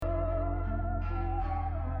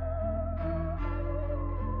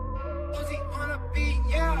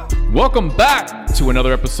Welcome back to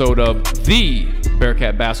another episode of the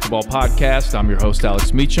Bearcat Basketball Podcast. I'm your host,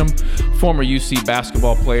 Alex Meacham, former UC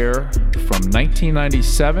basketball player from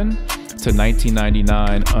 1997 to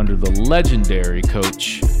 1999 under the legendary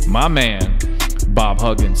coach, my man, Bob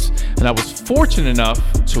Huggins. And I was fortunate enough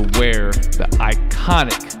to wear the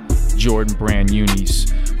iconic Jordan Brand unis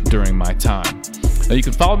during my time. Now, you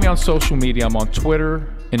can follow me on social media. I'm on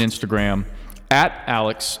Twitter and Instagram at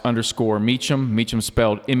Alex_Meacham. Meacham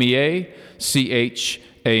spelled M-E-A-C-H-A-M.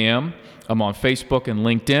 I'm on Facebook and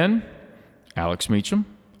LinkedIn, Alex Meacham.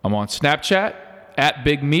 I'm on Snapchat at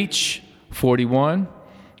BigMeach41,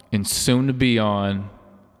 and soon to be on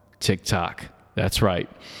TikTok. That's right.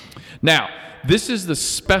 Now, this is the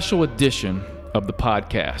special edition of the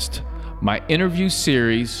podcast, my interview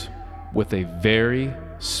series with a very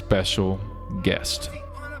special guest.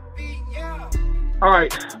 All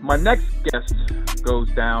right, my next guest goes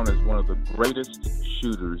down as one of the greatest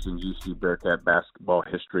shooters in UC Bearcat basketball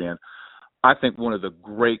history, and I think one of the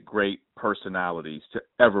great personalities to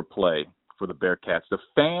ever play for the Bearcats. The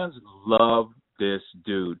fans love this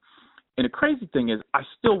dude. And the crazy thing is, I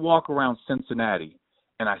still walk around Cincinnati,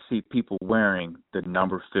 and I see people wearing the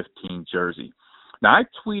number 15 jersey. Now, I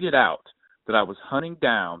tweeted out that I was hunting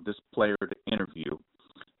down this player to interview,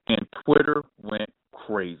 and Twitter went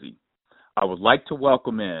crazy. I would like to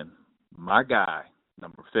welcome in my guy,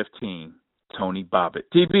 number 15, Tony Bobbitt.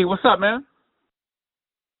 TB, what's up, man?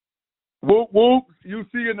 Whoop, whoop.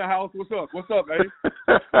 UC in the house. What's up? What's up, eh?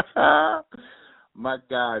 My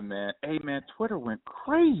guy, man. Hey, man, Twitter went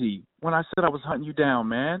crazy when I said I was hunting you down,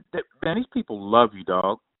 man. Man, these people love you,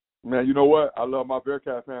 dog. Man, you know what? I love my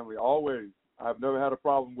Bearcat family, always. I've never had a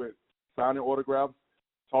problem with signing autographs,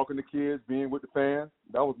 talking to kids, being with the fans.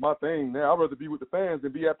 That was my thing, man. I'd rather be with the fans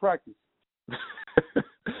than be at practice.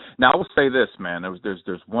 Now, I will say this, man.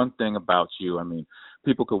 There's one thing about you. I mean,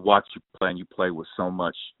 people could watch you play, and you play with so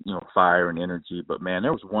much, fire and energy. But, man,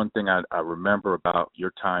 there was one thing I remember about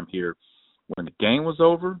your time here. When the game was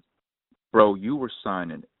over, bro, you were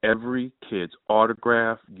signing every kid's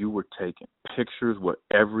autograph. You were taking pictures with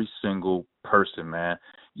every single person, man.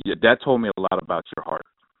 Yeah, that told me a lot about your heart.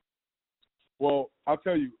 Well, I'll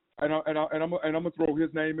tell you, and I'm gonna throw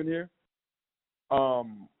his name in here.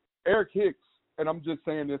 Eric Hicks, and I'm just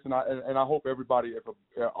saying this, and I hope everybody,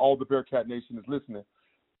 all the Bearcat Nation is listening.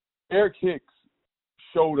 Eric Hicks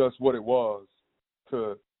showed us what it was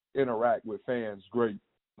to interact with fans. Great,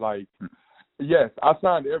 like. Yes, I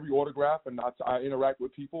signed every autograph, and I interact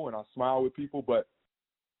with people, and I smile with people, but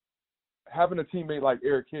having a teammate like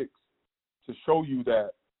Eric Hicks to show you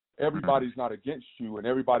that everybody's not against you and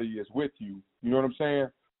everybody is with you, you know what I'm saying?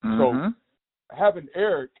 Mm-hmm. So having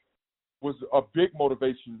Eric was a big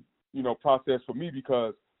motivation, process for me,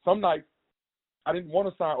 because some nights I didn't want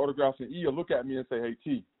to sign autographs, and he'll look at me and say, hey,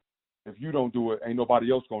 T, if you don't do it, ain't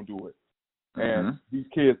nobody else going to do it. Mm-hmm. And these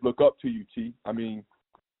kids look up to you, T. I mean,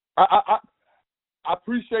 I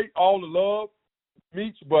appreciate all the love,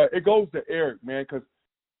 Meech, but it goes to Eric, man, because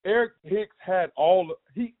Eric Hicks had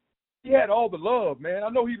he had all the love, man. I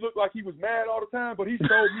know he looked like he was mad all the time, but he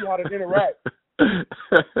showed me how to interact.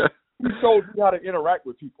 He showed me how to interact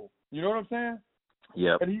with people. You know what I'm saying?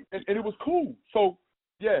 Yeah. And it was cool. So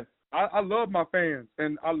yes, I love my fans,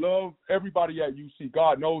 and I love everybody at UC.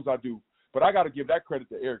 God knows I do, but I got to give that credit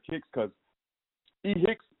to Eric Hicks, because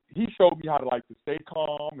he showed me how to stay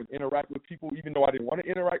calm and interact with people, even though I didn't want to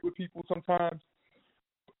interact with people sometimes.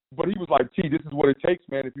 But he was like, T, this is what it takes,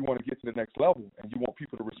 man, if you want to get to the next level and you want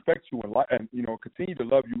people to respect you and continue to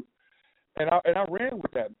love you. And I ran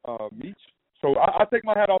with that, Meech. So I take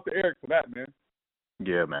my hat off to Eric for that, man.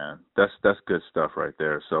 Yeah, man, that's good stuff right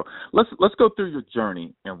there. So let's go through your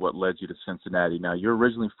journey and what led you to Cincinnati. Now, you're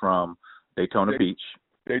originally from Daytona Beach,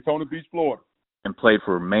 Florida, and played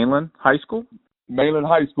for Mainland High School. Mainland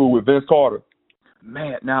High School with Vince Carter.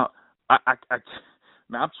 Man, now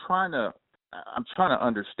I'm trying to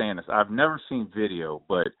understand this. I've never seen video,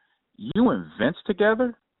 but you and Vince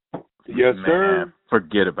together? Yes, man, sir.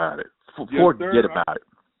 Forget about it. Forget about it.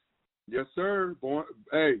 Yes, sir.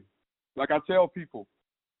 Hey, like I tell people,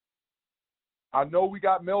 I know we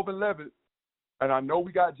got Melvin Levitt, and I know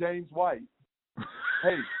we got James White.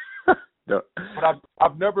 Hey. No. But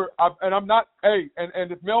I'm not,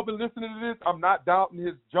 and if Melvin listening to this, I'm not doubting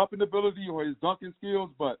his jumping ability or his dunking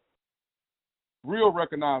skills, but real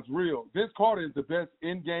recognize real. Vince Carter is the best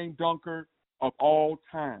in-game dunker of all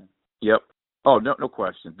time. Yep. Oh, no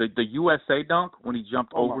question. The USA dunk when he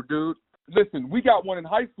jumped over, dude. Listen, we got one in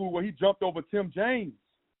high school where he jumped over Tim James.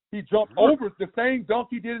 He jumped over the same dunk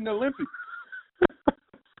he did in the Olympics.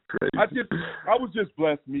 Crazy. I was just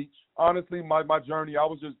blessed, Meech. Honestly, my journey, I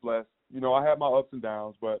was just blessed. I had my ups and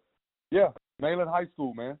downs, but Yeah, Mainland High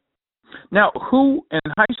School, man. Now, who in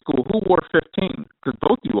high school, who wore 15? Because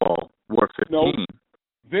both you all wore 15. No,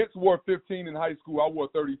 Vince wore 15 in high school. I wore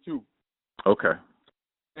 32. Okay.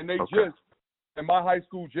 And and my high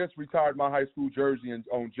school just retired my high school jersey, and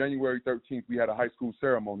on January 13th, we had a high school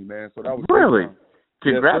ceremony, man. So that was really?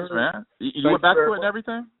 Congrats, yes, man. You were back for it and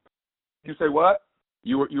everything? You say what?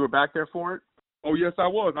 You were back there for it? Oh, yes, I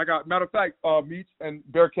was. Matter of fact, Meech and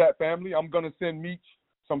Bearcat family, I'm going to send Meech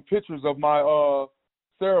some pictures of my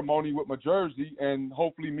ceremony with my jersey, and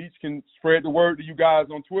hopefully Meech can spread the word to you guys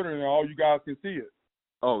on Twitter, and all you guys can see it.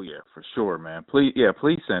 Oh, yeah, for sure, man. Please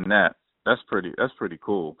send that. That's pretty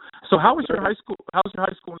cool. So how was your high school? How's your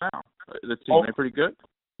high school now? The team, they pretty good?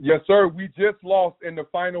 Yes, sir. We just lost in the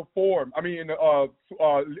Final Four. I mean, in the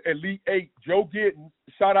Elite Eight. Joe Giddens.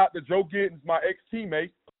 Shout out to Joe Giddens, my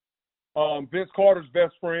ex-teammate, Vince Carter's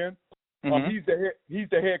best friend. Mm-hmm. He's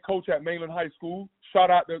the head coach at Mainland High School.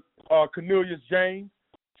 Shout out to Cornelius James.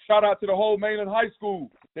 Shout out to the whole Mainland High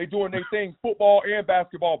School. They doing their thing, football and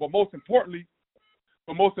basketball. But most importantly,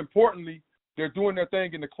 they're doing their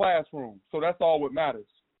thing in the classroom. So that's all what matters.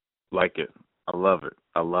 Like it. I love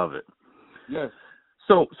it. Yes.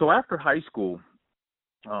 So after high school,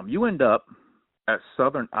 you end up at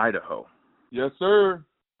Southern Idaho. Yes, sir.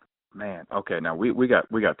 Man, okay, now we got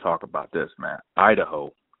to talk about this, man.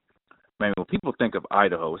 Idaho. Man, when people think of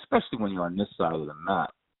Idaho, especially when you're on this side of the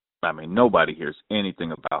map, I mean, nobody hears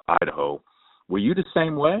anything about Idaho. Were you the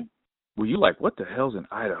same way? Were you like, what the hell's in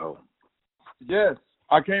Idaho? Yes.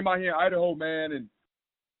 I came out here in Idaho, man, and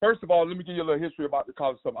first of all, let me give you a little history about the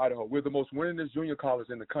College of Idaho. We're the most winningest junior college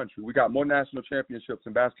in the country. We got more national championships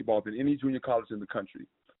in basketball than any junior college in the country.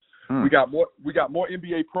 We got more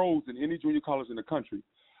NBA pros than any junior college in the country.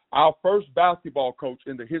 Our first basketball coach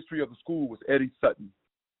in the history of the school was Eddie Sutton.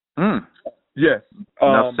 Yes.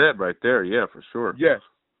 Enough said right there. Yeah, for sure. Yes.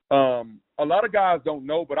 A lot of guys don't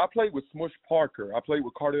know, but I played with Smush Parker. I played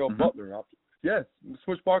with Cardell Butler. Yes,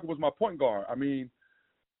 Smush Parker was my point guard. I mean,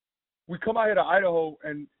 we come out here to Idaho,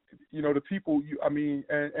 and, you know, the people,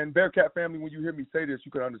 and Bearcat family, when you hear me say this,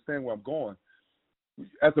 you can understand where I'm going.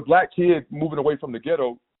 As a black kid moving away from the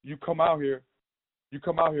ghetto, you come out here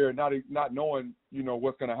not knowing, you know,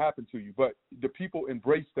 what's going to happen to you. But the people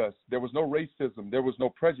embraced us. There was no racism. There was no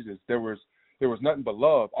prejudice. There was nothing but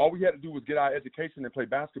love. All we had to do was get our education and play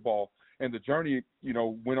basketball, and the journey, you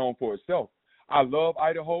know, went on for itself. I love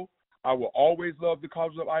Idaho. I will always love the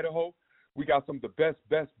College of Idaho. We got some of the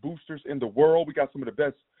best boosters in the world. We got some of the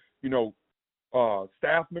best, you know,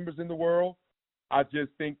 staff members in the world. I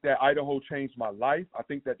just think that Idaho changed my life. I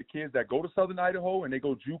think that the kids that go to Southern Idaho and they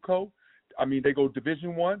go JUCO, they go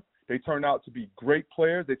Division I, they turn out to be great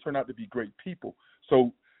players. They turn out to be great people.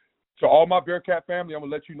 So to all my Bearcat family, I'm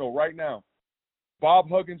going to let you know right now, Bob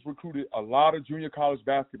Huggins recruited a lot of junior college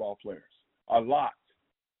basketball players, a lot.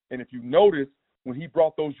 And if you notice, when he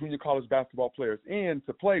brought those junior college basketball players in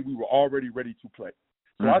to play, we were already ready to play.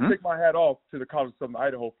 So I take my hat off to the College of Southern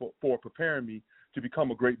Idaho for preparing me to become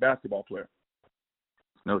a great basketball player.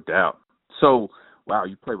 No doubt. So, wow,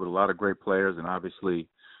 you played with a lot of great players, and obviously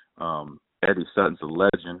Eddie Sutton's a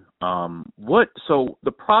legend. So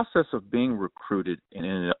the process of being recruited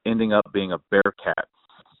and ending up being a Bearcat,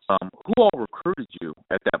 who all recruited you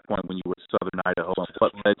at that point when you were at Southern Idaho, and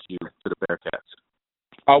what led you to the Bearcats?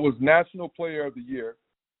 I was National Player of the Year.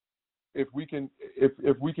 If we can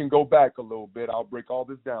go back a little bit, I'll break all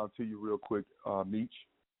this down to you real quick, Meech.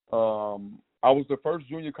 I was the first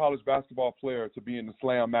junior college basketball player to be in the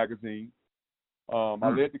Slam magazine. I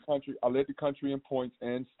led the country in points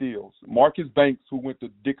and steals. Marcus Banks, who went to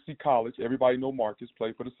Dixie College, everybody know Marcus,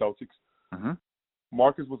 played for the Celtics.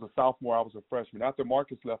 Marcus was a sophomore. I was a freshman. After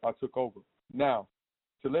Marcus left, I took over. Now,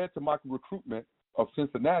 to lead to my recruitment of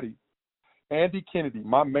Cincinnati, Andy Kennedy,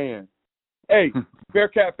 my man. Hey,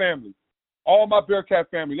 Bearcat family, all my Bearcat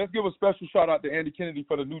family, let's give a special shout out to Andy Kennedy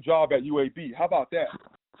for the new job at UAB. How about that?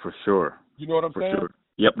 For sure. You know what I'm saying? Sure.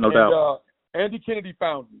 Yep, no doubt. Andy Kennedy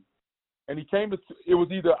found me. And he came to, it was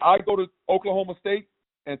either I go to Oklahoma State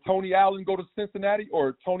and Tony Allen go to Cincinnati,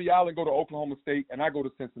 or Tony Allen go to Oklahoma State and I go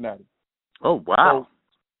to Cincinnati. Oh, wow.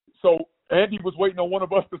 So Andy was waiting on one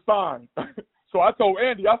of us to sign. So I told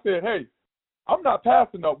Andy, I said, hey, I'm not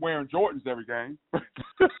passing up wearing Jordans every game.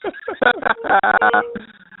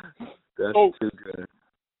 That's too good.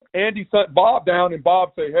 Andy sent Bob down, and Bob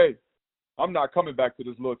said, hey, I'm not coming back to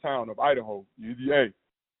this little town of Idaho. You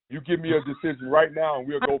give me a decision right now, and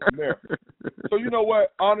we'll go from there. So you know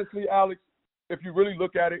what? Honestly, Alex, if you really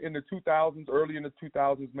look at it in the 2000s, early in the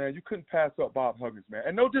 2000s, man, you couldn't pass up Bob Huggins, man.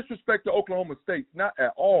 And no disrespect to Oklahoma State, not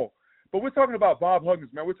at all. But we're talking about Bob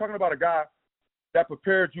Huggins, man. We're talking about a guy that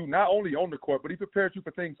prepared you not only on the court, but he prepared you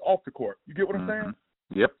for things off the court. You get what I'm saying?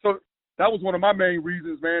 Yep. So that was one of my main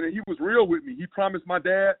reasons, man. And he was real with me. He promised my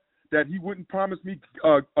dad that he wouldn't promise me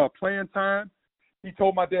playing time. He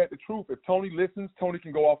told my dad the truth. If Tony listens, Tony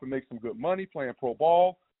can go off and make some good money playing pro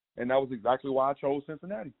ball. And that was exactly why I chose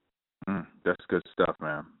Cincinnati. That's good stuff,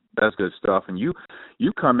 man. That's good stuff. And you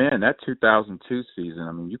come in that 2002 season.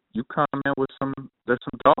 I mean, you come in with there's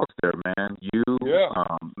some dogs there, man.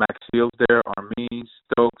 Max Field's there, Armin,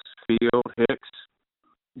 Stokes, Field, Hicks.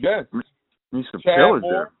 Yes. Need some Chad killers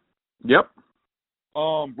Moore. there. Yep.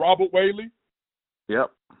 Robert Whaley.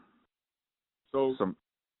 Yep. So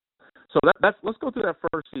that's let's go through that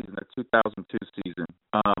first season, that 2002 season.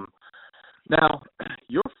 Now,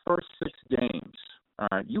 your first 6 games,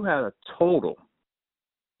 you had a total,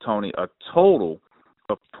 Tony, of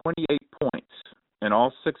 28 points in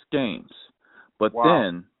all 6 games. But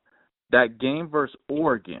then that game versus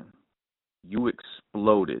Oregon, you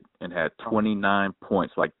exploded and had 29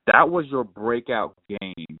 points. Like, that was your breakout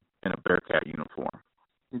game in a Bearcat uniform.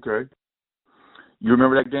 Okay. You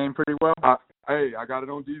remember that game pretty well? I got it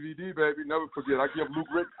on DVD, baby. Never forget.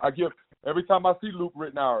 Every time I see Luke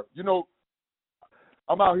Rittenauer,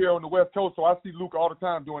 I'm out here on the West Coast, so I see Luke all the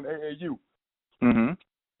time doing AAU. Mm-hmm.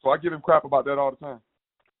 So I give him crap about that all the time.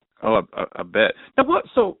 Oh, I bet. Now,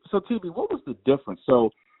 so TB, what was the difference? So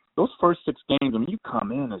those first 6 games, I mean, you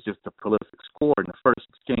come in as just a prolific scorer. In the first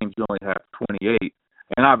 6 games, you only have 28,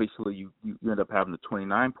 and obviously you end up having the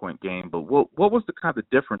 29-point game. But what was the kind of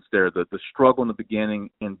difference there? The struggle in the beginning,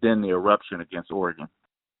 and then the eruption against Oregon.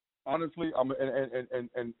 Honestly,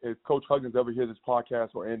 and if Coach Huggins ever hears this podcast,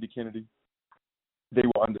 or Andy Kennedy, they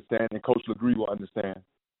will understand, and Coach Legree will understand.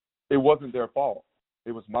 It wasn't their fault.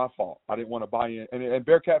 It was my fault. I didn't want to buy in. And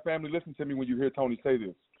Bearcat family, listen to me when you hear Tony say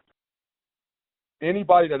this.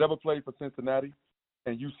 Anybody that ever played for Cincinnati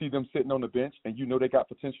and you see them sitting on the bench and you know they got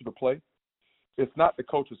potential to play, it's not the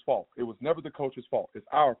coach's fault. It was never the coach's fault. It's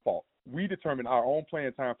our fault. We determined our own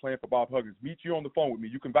playing time playing for Bob Huggins. Meet you on the phone with me.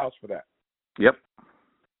 You can vouch for that. Yep.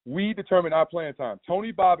 We determined our playing time.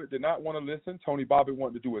 Tony Bobbitt did not want to listen. Tony Bobbitt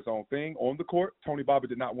wanted to do his own thing on the court. Tony Bobbitt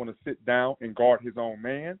did not want to sit down and guard his own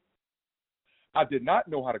man. I did not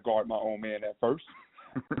know how to guard my own man at first.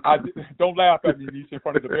 Don't laugh at me, Niche, in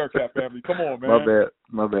front of the Bearcat family. Come on, man.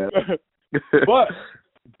 My bad.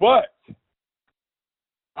 but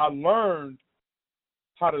I learned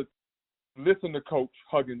how to listen to Coach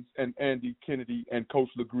Huggins and Andy Kennedy and Coach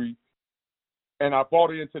Legree, and I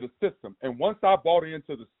bought into the system. And once I bought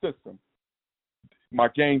into the system, my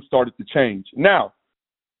game started to change. Now,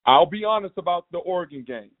 I'll be honest about the Oregon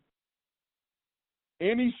game.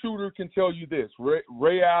 Any shooter can tell you this.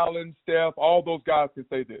 Ray Allen, Steph, all those guys can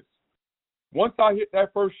say this. Once I hit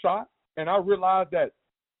that first shot, and I realized that,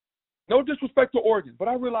 no disrespect to Oregon, but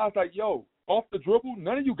I realized like, off the dribble,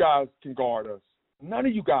 none of you guys can guard us. None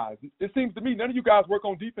of you guys. It seems to me none of you guys work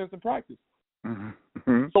on defense in practice.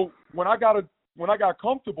 Mm-hmm. So when I got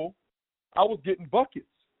comfortable, I was getting buckets.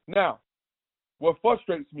 Now, what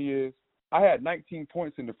frustrates me is I had 19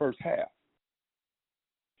 points in the first half.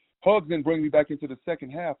 Hugs didn't bring me back into the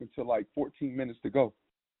second half until like 14 minutes to go.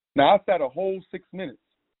 Now, I sat a whole 6 minutes.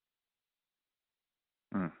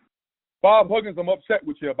 Bob Huggins, I'm upset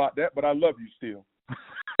with you about that, but I love you still.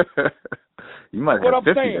 You might have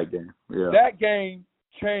 50 that game. Yeah. That game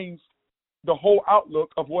changed the whole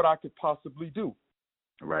outlook of what I could possibly do.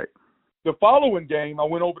 Right. The following game, I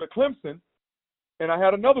went over to Clemson, and I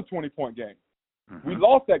had another 20-point game. Mm-hmm. We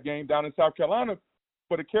lost that game down in South Carolina,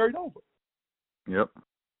 but it carried over. Yep.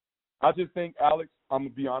 I just think, Alex, I'm going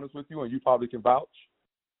to be honest with you, and you probably can vouch.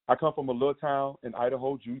 I come from a little town in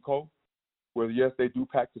Idaho, Junco, where, yes, they do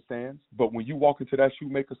pack the stands, but when you walk into that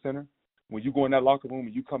Shoemaker Center, when you go in that locker room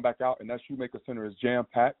and you come back out and that Shoemaker Center is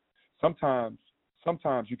jam-packed, sometimes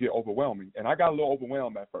you get overwhelming. And I got a little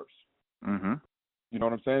overwhelmed at first. Mm-hmm. You know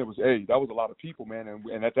what I'm saying? That was a lot of people, man.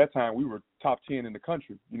 And at that time, we were top 10 in the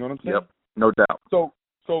country. You know what I'm saying? Yep, no doubt.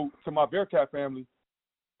 So to my Bearcat family,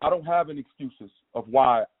 I don't have any excuses of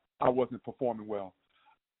why I wasn't performing well.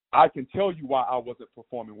 I can tell you why I wasn't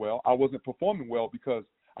performing well. I wasn't performing well because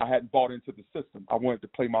I hadn't bought into the system. I wanted to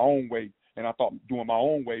play my own way, and I thought doing my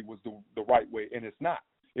own way was the right way, and it's not.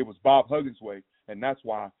 It was Bob Huggins' way, and that's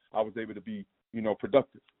why I was able to be,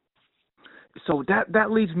 productive. So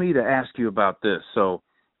that leads me to ask you about this. So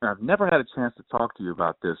I've never had a chance to talk to you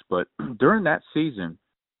about this, but during that season,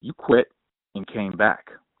 you quit and came back.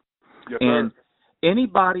 Yes, and sir.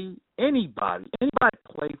 Anybody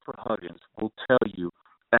played for Huggins will tell you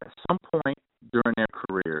that at some point during their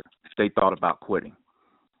career, they thought about quitting.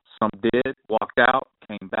 Some did, walked out,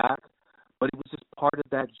 came back, but it was just part of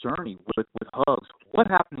that journey with Hugs. What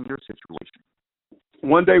happened in your situation?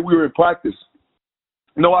 one day we were in practice.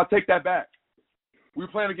 No, I take that back. We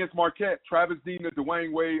were playing against Marquette, Travis Dean,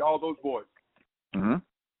 Dwayne Wade, all those boys. Mm-hmm.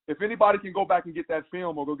 If anybody can go back and get that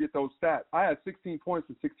film or go get those stats, I had 16 points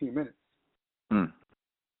in 16 minutes. Mm.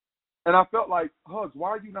 And I felt like, Hugs, why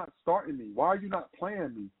are you not starting me? Why are you not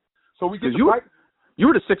playing me? So we get to practice. You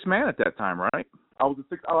were the sixth man at that time, right? I was the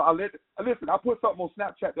sixth. Listen, I put something on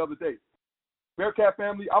Snapchat the other day. Bearcat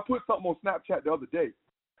family, I put something on Snapchat the other day.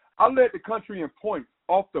 I led the country in points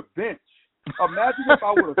off the bench. Imagine if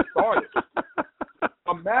I would have started.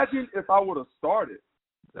 Imagine if I would have started.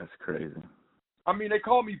 That's crazy. I mean, they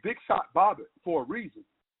call me Big Shot Bobbitt for a reason.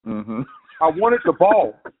 Mm-hmm. I wanted the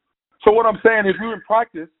ball. So what I'm saying is we were in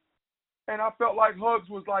practice, and I felt like Hugs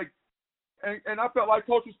was like, and I felt like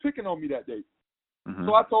Coach was picking on me that day. Mm-hmm.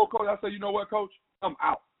 So I told Coach, I said, you know what, Coach? I'm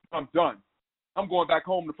out. I'm done. I'm going back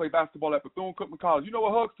home to play basketball at Bethune-Cookman College. You know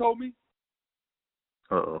what Hugs told me?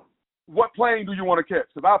 Uh-oh. What plane do you want to catch?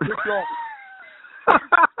 Because I'll pick you on.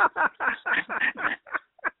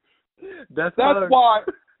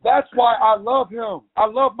 That's why I love him. I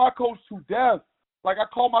love my coach to death. Like, I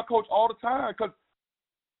call my coach all the time because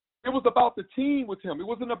it was about the team with him. It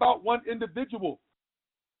wasn't about one individual.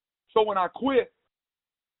 So when I quit,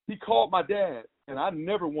 he called my dad, and I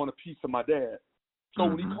never want a piece of my dad. So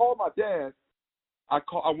when he called my dad, I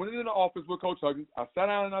went in the office with Coach Huggins. I sat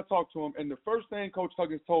down and I talked to him, and the first thing Coach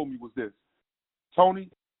Huggins told me was this: Tony,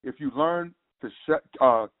 if you learn to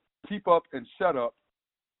keep up and shut up,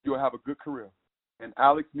 you'll have a good career. And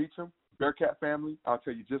Alex Meacham, Bearcat family, I'll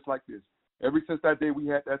tell you just like this. Ever since that day we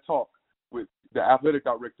had that talk with the athletic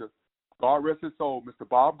director, God rest his soul, Mr.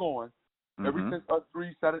 Bob Goin, ever since us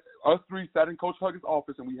three sat in Coach Huggins'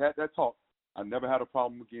 office and we had that talk, I never had a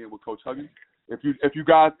problem again with Coach Huggins. If you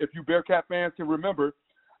Bearcat fans can remember,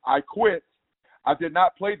 I quit. I did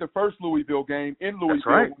not play the first Louisville game in Louisville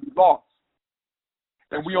when we lost.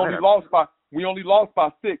 And we only lost by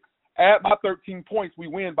 6. Add my 13 points, we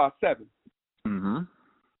win by 7. Mm-hmm.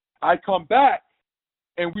 I come back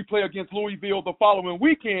and we play against Louisville the following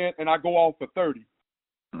weekend, and I go off for 30.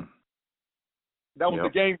 That was the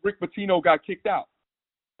game Rick Pitino got kicked out.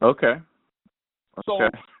 Okay.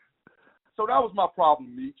 So that was my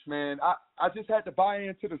problem, Meech, man. I just had to buy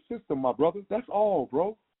into the system, my brother. That's all,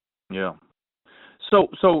 bro. Yeah. So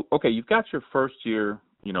okay, you've got your first year,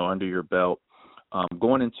 under your belt.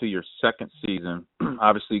 Going into your second season,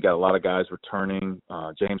 obviously you got a lot of guys returning.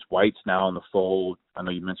 James White's now in the fold. I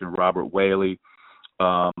know you mentioned Robert Whaley.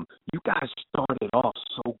 You guys started off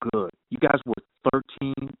so good. You guys were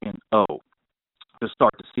 13-0 to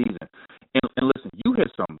start the season. And listen, you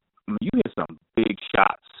hit some big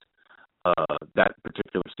shots that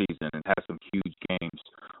particular season and had some huge games.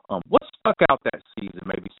 What stuck out that season?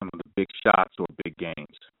 Maybe some of the big shots or big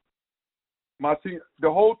games. My team,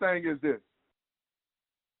 the whole thing is this,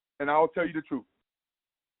 and I'll tell you the truth.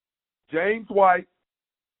 James White,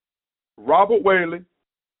 Robert Whaley,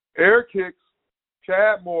 Eric Hicks,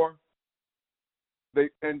 Chad Moore,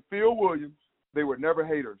 and Phil Williams, they were never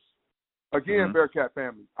haters. Again, Bearcat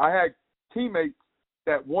family. I had teammates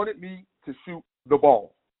that wanted me to shoot the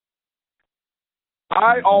ball.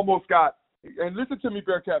 I almost got, and listen to me,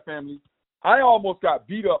 Bearcat family, I almost got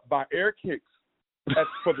beat up by Eric Hicks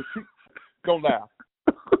for the team. Don't laugh.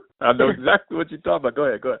 I know exactly what you're talking about. Go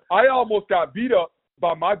ahead. I almost got beat up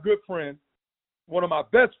by my good friend, one of my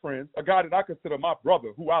best friends, a guy that I consider my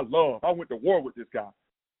brother, who I love. I went to war with this guy.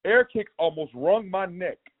 Eric Hicks almost wrung my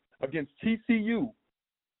neck against TCU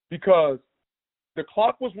because the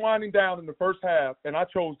clock was winding down in the first half, and I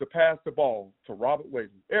chose to pass the ball to Robert Whaley.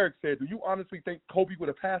 Eric said, "Do you honestly think Kobe would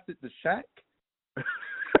have passed it to Shaq?"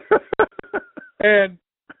 And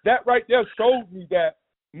that right there showed me that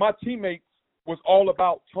my teammates was all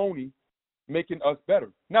about Tony making us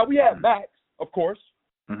better. Now, we had Max, of course,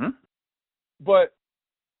 but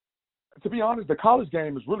to be honest, the college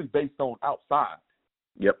game is really based on outside.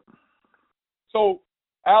 Yep. So,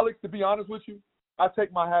 Alex, to be honest with you, I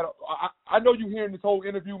take my hat off. I know you hearing this whole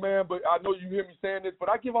interview, man, but I know you hear me saying this, but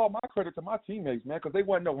I give all my credit to my teammates, man, because they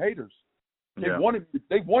weren't no haters. They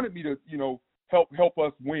wanted me to, help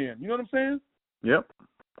us win. You know what I'm saying? Yep.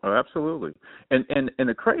 Oh, absolutely. And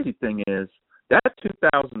the crazy thing is that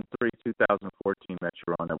 2003-2014 that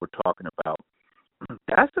you're on that we're talking about,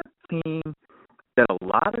 that's a team that a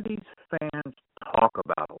lot of these fans talk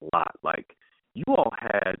about a lot. Like, you all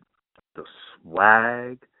had the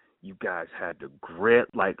swag. You guys had the grit.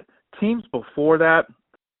 Like, teams before that,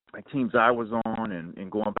 like teams I was on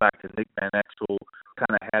and going back to Nick Van Exel,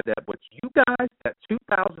 kind of had that. But you guys, that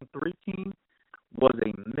 2003 team was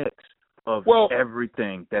a mix of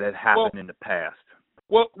everything that had happened in the past.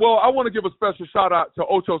 Well, I want to give a special shout out to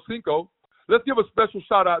Ocho Cinco Let's give a special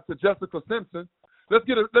shout out to Jessica Simpson. Let's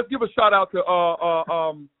give a shout out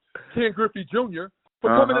to Ken Griffey Jr. for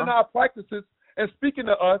coming in our practices and speaking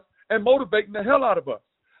to us and motivating the hell out of us.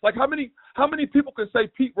 Like how many people can say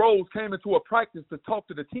Pete Rose came into a practice to talk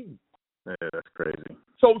to the team? Yeah, that's crazy.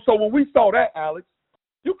 So when we saw that, Alex,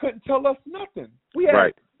 you couldn't tell us nothing. We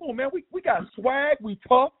had, come on, man, we got swag, we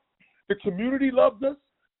tough. The community loves us.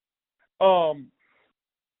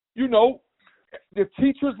 You know, the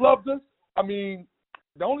teachers loved us. I mean,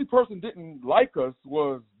 the only person didn't like us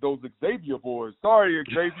was those Xavier boys. Sorry,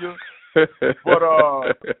 Xavier, but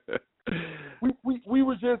we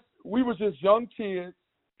were just young kids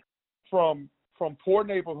from poor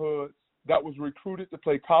neighborhoods that was recruited to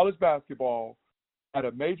play college basketball at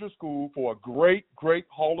a major school for a great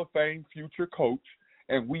Hall of Fame future coach,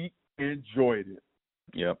 and we enjoyed it.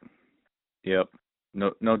 Yep.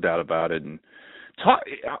 No doubt about it. And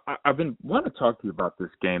I've been wanting to talk to you about this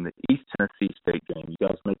game, the East Tennessee State game. You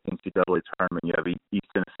guys make the NCAA tournament. You have East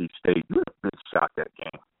Tennessee State. You had a big shot that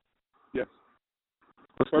game. Yes.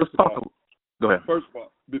 Let's talk. Go ahead. First of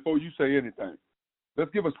all, before you say anything,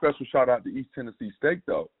 let's give a special shout out to East Tennessee State,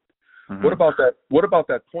 though. Mm-hmm. What about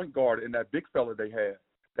that point guard and that big fella they had?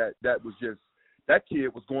 That was just, that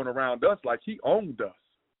kid was going around us like he owned us.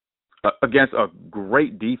 Against a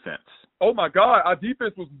great defense. Oh, my God. Our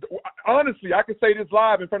defense was – honestly, I can say this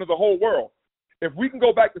live in front of the whole world. If we can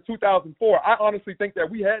go back to 2004, I honestly think that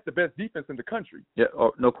we had the best defense in the country. Yeah,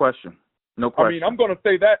 no question. I mean, I'm going to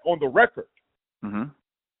say that on the record. Mm-hmm.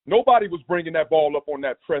 Nobody was bringing that ball up on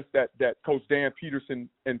that press that Coach Dan Peterson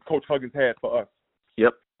and Coach Huggins had for us.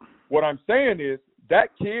 Yep. What I'm saying is that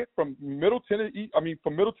kid from Middle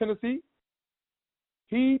Tennessee,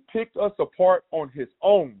 he picked us apart on his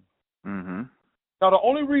own. Mm-hmm. Now, the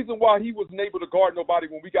only reason why he wasn't able to guard nobody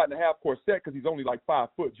when we got in the half-court set, because he's only like 5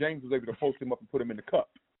 foot, James was able to post him up and put him in the cup.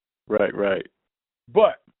 Right.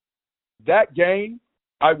 But that game,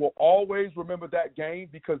 I will always remember that game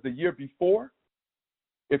because the year before,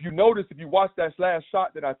 if you notice, if you watch that last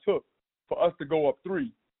shot that I took for us to go up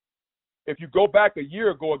 3, if you go back a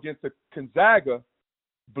year ago against the Gonzaga,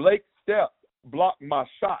 Blake Stepp blocked my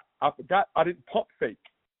shot. I forgot I didn't pump fake.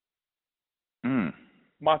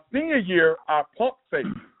 My senior year, I pump fake.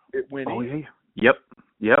 It went in. Oh, yeah.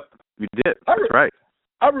 Yep. You did. That's right.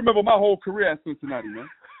 I remember my whole career at Cincinnati, man.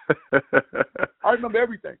 I remember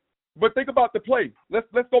everything. But think about the play.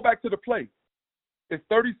 Let's go back to the play. It's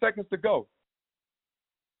 30 seconds to go.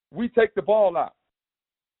 We take the ball out.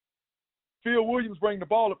 Phil Williams bring the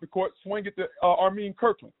ball up the court, swing it to Armin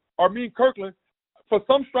Kirkland. Armin Kirkland, for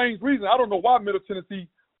some strange reason, I don't know why Middle Tennessee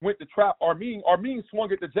went to trap Armin. Armin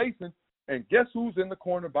swung it to Jason, and guess who's in the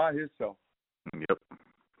corner by himself? Yep.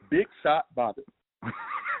 Big shot, Bobbitt.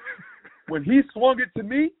 When he swung it to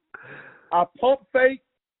me, I pump fake,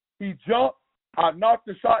 he jumped, I knocked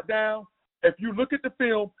the shot down. If you look at the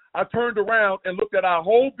film, I turned around and looked at our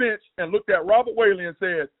whole bench and looked at Robert Whaley and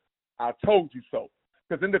said, I told you so.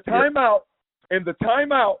 Because in the timeout,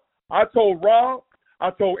 I told Rob,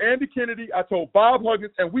 I told Andy Kennedy, I told Bob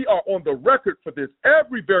Huggins, and we are on the record for this.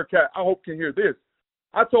 Every Bearcat, I hope, can hear this.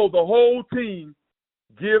 I told the whole team,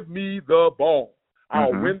 give me the ball.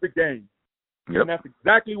 I'll win the game. Yep. And that's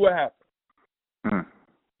exactly what happened.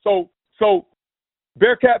 So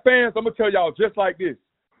Bearcat fans, I'm going to tell y'all just like this.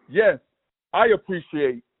 Yes, I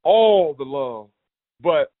appreciate all the love,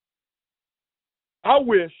 but I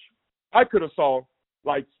wish I could have saw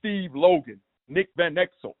like Steve Logan, Nick Van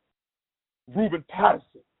Exel, Ruben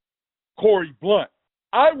Patterson, Corey Blunt.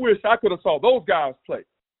 I wish I could have saw those guys play.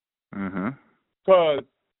 Because,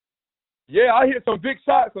 I hit some big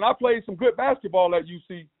shots and I played some good basketball at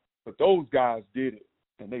UC, but those guys did it,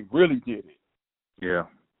 and they really did it. Yeah.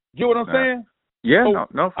 Get what I'm saying? Yeah, so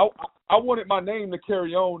no. I wanted my name to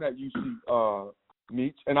carry on at UC,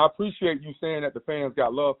 Meech, and I appreciate you saying that the fans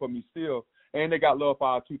got love for me still, and they got love for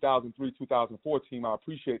our 2003-2004 team. I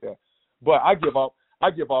appreciate that. But I give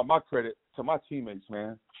all my credit to my teammates,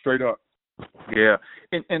 man, straight up. Yeah,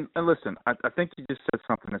 and listen, I think you just said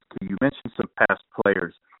something that's key. You mentioned some past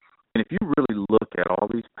players, and if you really look at all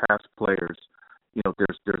these past players,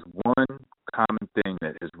 there's one common thing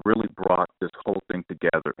that has really brought this whole thing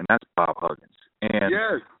together, and that's Bob Huggins. And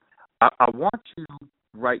yes. I want you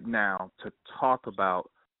right now to talk about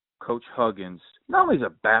Coach Huggins, not only as a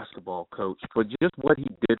basketball coach, but just what he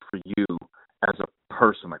did for you as a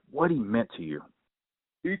person, like what he meant to you.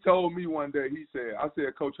 He told me one day, I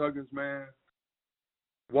said, Coach Huggins, man,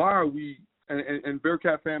 why are we, and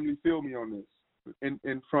Bearcat family feel me on this,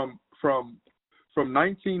 and from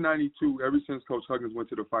 1992, ever since Coach Huggins went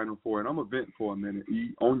to the Final Four, and I'm a vent for a minute,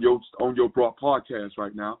 on your podcast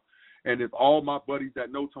right now, And if all my buddies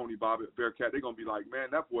that know Tony Bobbitt, Bearcat, they're going to be like, man,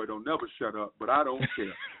 that boy don't never shut up, but I don't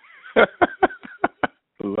care.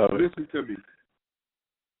 Love it. Listen to me.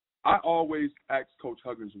 I always ask Coach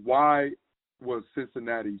Huggins, why was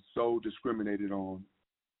Cincinnati so discriminated on?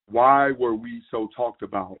 Why were we so talked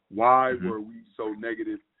about? Why were we so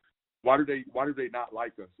negative? Why do they not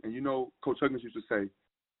like us? And you know, Coach Huggins used to say,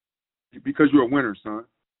 because you're a winner, son,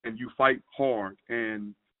 and you fight hard,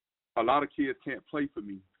 and a lot of kids can't play for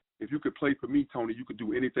me. If you could play for me, Tony, you could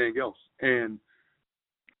do anything else. And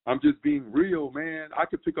I'm just being real, man. I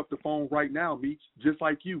could pick up the phone right now, Meech, just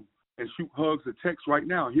like you, and shoot Hugs a text right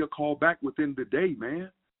now. He'll call back within the day,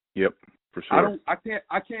 man. Yep, for sure. I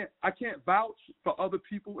can't vouch for other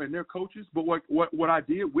people and their coaches, but what I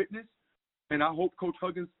did witness, and I hope Coach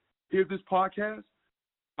Huggins hears this podcast.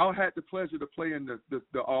 I had the pleasure to play in the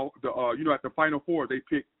you know, at the Final Four, they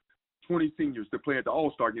picked 20 seniors to play at the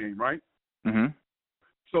All-Star game, right? Mm-hmm.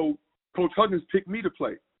 So Coach Huggins picked me to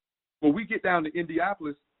play. Well, we get down to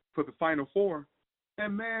Indianapolis for the Final Four,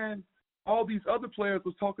 and, man, all these other players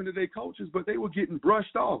was talking to their coaches, but they were getting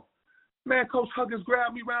brushed off. Man, Coach Huggins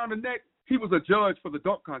grabbed me around the neck. He was a judge for the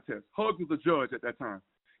dunk contest. Hugs was a judge at that time.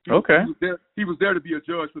 He was there to be a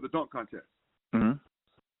judge for the dunk contest.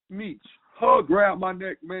 Mm-hmm. Meech, Hug grabbed my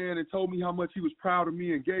neck, man, and told me how much he was proud of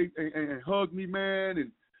me and hugged me, man,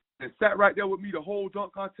 and sat right there with me the whole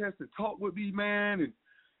dunk contest and talked with me, man. And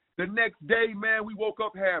the next day, man, we woke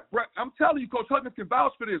up, had breakfast. I'm telling you, Coach Huggins can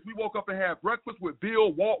vouch for this. We woke up and had breakfast with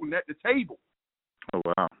Bill Walton at the table. Oh,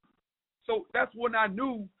 wow. So that's when I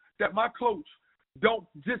knew that my coach don't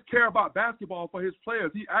just care about basketball for his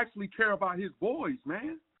players. He actually care about his boys,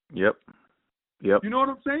 man. Yep. You know what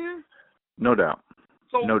I'm saying? No doubt.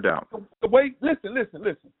 So no doubt. The way, listen.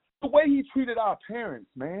 The way he treated our parents,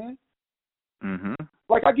 man. Mm-hmm.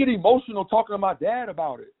 Like, I get emotional talking to my dad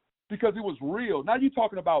about it because it was real. Now you're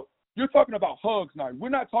talking about Hugs now. We're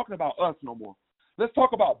not talking about us no more. Let's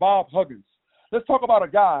talk about Bob Huggins. Let's talk about a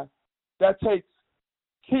guy that takes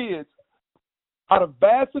kids out of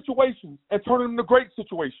bad situations and turn them into great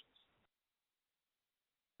situations.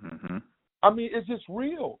 Mm-hmm. I mean, it's just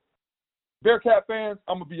real. Bearcat fans,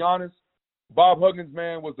 I'm going to be honest, Bob Huggins,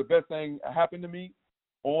 man, was the best thing that happened to me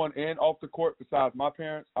on and off the court besides my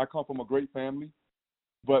parents. I come from a great family.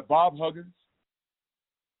 But Bob Huggins,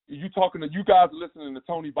 you guys are listening to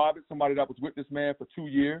Tony Bobbitt, somebody that was with this man for 2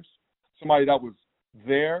 years, somebody that was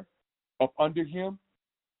there up under him.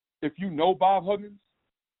 If you know Bob Huggins,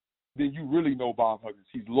 then you really know Bob Huggins.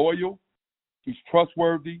 He's loyal, he's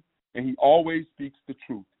trustworthy, and he always speaks the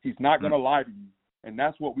truth. He's not going to lie to you, and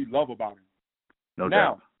that's what we love about him. No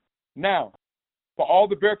doubt. Now, for all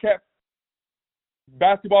the Bearcat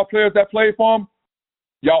basketball players that play for him,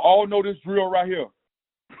 y'all all know this drill right here.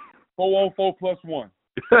 4-on-4 plus 1.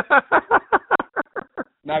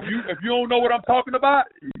 Now, if you don't know what I'm talking about,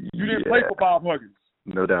 you didn't play for Bob Huggins.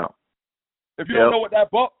 No doubt. If you don't know what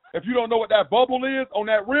that bubble is on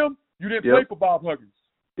that rim, you didn't play for Bob Huggins.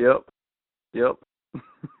 Yep.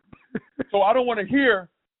 So I don't want to hear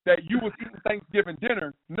that you was eating Thanksgiving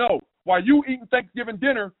dinner. No. While you eating Thanksgiving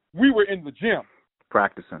dinner, we were in the gym.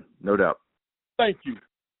 Practicing, no doubt. Thank you.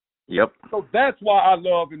 Yep. So that's why I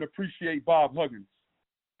love and appreciate Bob Huggins.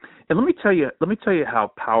 And let me tell you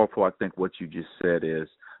how powerful I think what you just said is.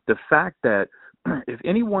 The fact that if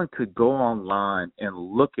anyone could go online and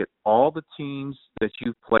look at all the teams that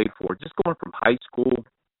you've played for, just going from high school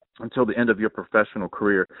until the end of your professional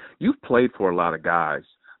career, you've played for a lot of guys.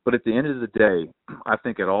 But at the end of the day, I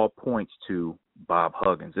think it all points to Bob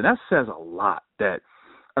Huggins. And that says a lot.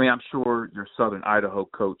 I'm sure your Southern Idaho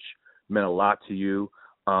coach meant a lot to you,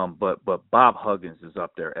 but Bob Huggins is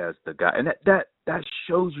up there as the guy. And that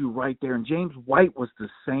shows you right there. And James White was the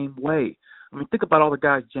same way. I mean, think about all the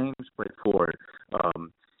guys James played for,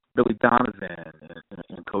 Billy Donovan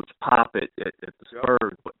and Coach Pop at the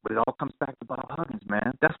Spurs. But it all comes back to Bob Huggins,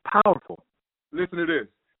 man. That's powerful. Listen to this.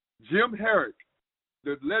 Jim Herrick,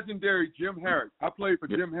 the legendary Jim Herrick. I played for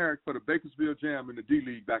Jim Herrick for the Bakersfield Jam in the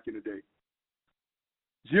D-League back in the day.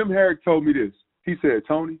 Jim Herrick told me this. He said,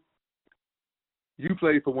 Tony, you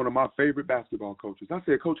played for one of my favorite basketball coaches. I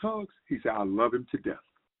said, Coach Hugs? He said, I love him to death.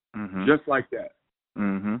 Mm-hmm. Just like that.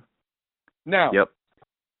 Mm-hmm. Now,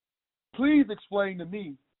 please explain to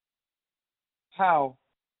me how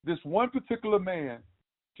this one particular man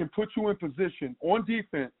can put you in position on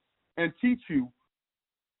defense and teach you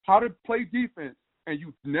how to play defense, and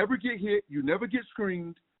you never get hit, you never get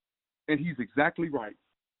screened, and he's exactly right.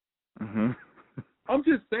 Mm-hmm. I'm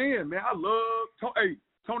just saying, man, I love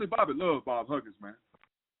Tony Bobbitt loves Bob Huggins, man.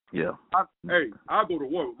 Yeah. I'll go to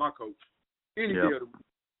war with my coach any day of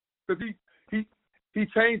the week. Because he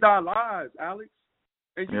changed our lives, Alex.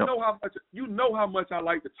 And you know how much I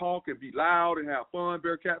like to talk and be loud and have fun,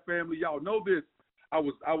 Bearcat family. Y'all know this. I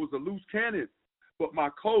was a loose cannon, but my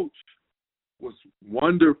coach was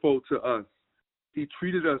wonderful to us. He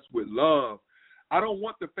treated us with love. I don't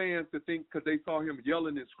want the fans to think because they saw him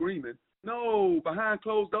yelling and screaming. No, behind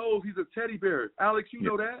closed doors, he's a teddy bear. Alex, you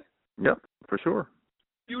know that? Yep, for sure.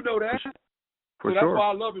 You know that? For so sure. That's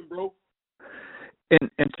why I love him, bro.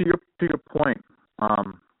 And to your point,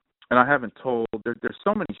 and I haven't told. There's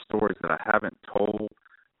so many stories that I haven't told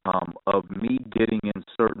of me getting in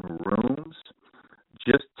certain rooms,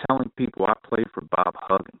 just telling people I played for Bob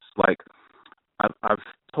Huggins. Like I've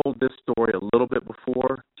told this story a little bit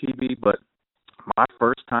before, TV, but my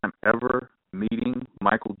first time ever meeting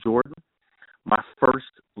Michael Jordan, my first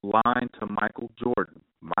line to Michael Jordan,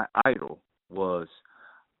 my idol, was,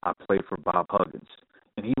 I played for Bob Huggins.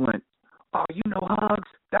 And he went, oh, you know Hugs?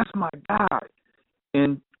 That's my guy.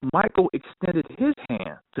 And Michael extended his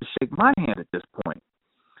hand to shake my hand at this point.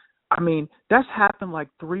 I mean, that's happened like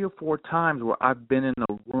 3 or 4 times where I've been in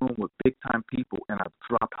a room with big-time people and I've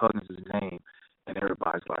dropped Huggins' name, and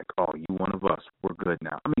everybody's like, oh, you one of us. We're good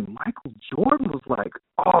now. I mean, Michael Jordan was like,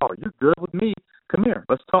 oh, you're good with me. Come here.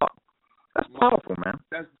 Let's talk. That's powerful, man.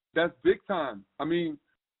 That's big time. I mean,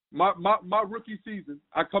 my rookie season,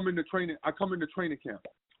 I come into training camp.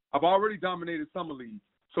 I've already dominated summer league.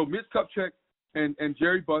 So Mitch Kupchak and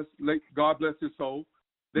Jerry Buss, God bless his soul,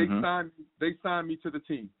 they signed me to the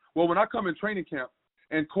team. Well, when I come in training camp,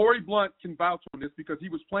 and Corey Blunt can vouch on this because he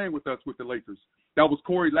was playing with us with the Lakers. That was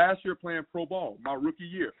Corey last year playing pro ball, my rookie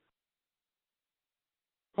year.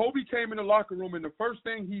 Kobe came in the locker room, and the first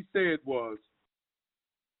thing he said was,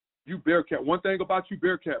 you Bearcat, one thing about you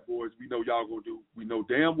Bearcat boys we know y'all going to do, we know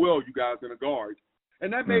damn well you guys in a guard.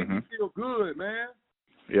 And that made me feel good, man.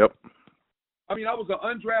 Yep. I mean, I was an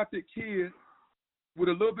undrafted kid with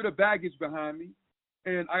a little bit of baggage behind me,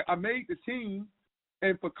 and I made the team.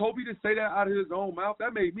 And for Kobe to say that out of his own mouth,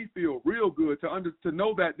 that made me feel real good to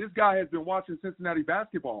know that this guy has been watching Cincinnati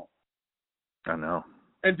basketball. I know.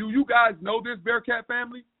 And do you guys know this, Bearcat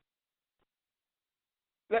family?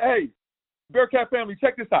 Hey, Bearcat family,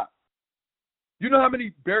 check this out. You know how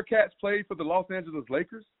many Bearcats played for the Los Angeles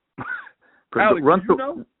Lakers? Alex, do you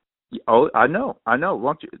know? Oh, I know. Why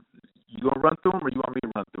don't you going to run through them, or you want me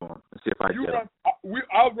to run through them and see if I get them?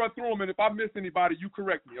 I'll run through them, and if I miss anybody, you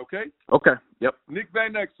correct me, okay? Okay, yep. Nick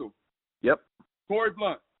Van Exel. Yep. Corey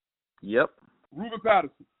Blunt. Yep. Ruben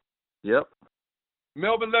Patterson. Yep.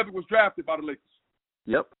 Melvin Levitt was drafted by the Lakers.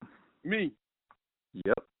 Yep. Me.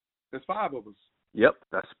 Yep. There's 5 of us. Yep,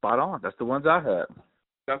 that's spot on. That's the ones I had.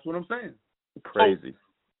 That's what I'm saying. Crazy.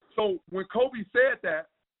 So when Kobe said that,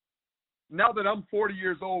 now that I'm 40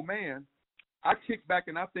 years old, man, I kick back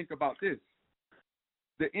and I think about this.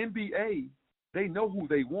 The NBA, they know who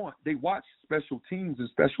they want. They watch special teams and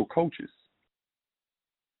special coaches.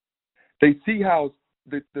 They see how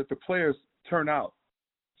the players turn out,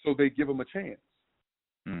 so they give them a chance.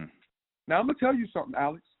 Now, I'm going to tell you something,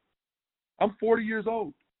 Alex. I'm 40 years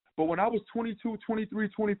old, but when I was 22, 23,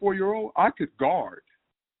 24-year-old, I could guard.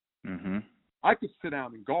 I could sit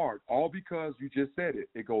down and guard, all because you just said it.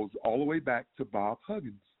 It goes all the way back to Bob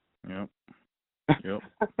Huggins. Yep. Yep.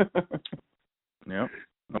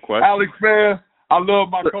 No question. Alex, man, I love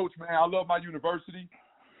my coach, man. I love my university.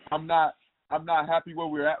 I'm not happy where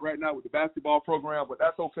we're at right now with the basketball program, but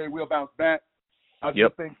that's okay. We'll bounce back. I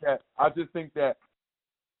just think that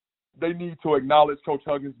they need to acknowledge Coach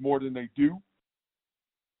Huggins more than they do.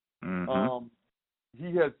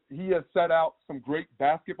 He has set out some great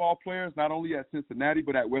basketball players, not only at Cincinnati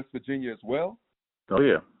but at West Virginia as well. Oh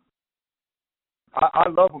yeah. I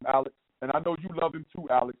love him, Alex. And I know you love him too,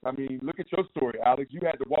 Alex. I mean, look at your story, Alex. You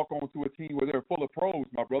had to walk onto a team where they're full of pros,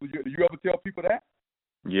 my brother. Do you ever tell people that?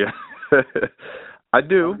 Yeah, I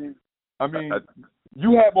do. I mean,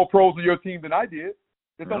 you had more pros on your team than I did.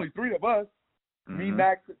 There's only 3 of us. Me,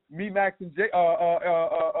 Max, and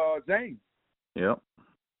James. Yep.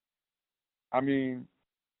 I mean,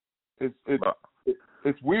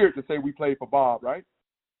 it's weird to say we played for Bob, right?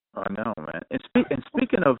 I know, man. And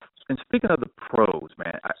speaking of the pros,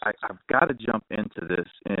 man, I've got to jump into this.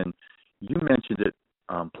 And you mentioned it,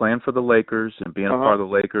 playing for the Lakers and being a part of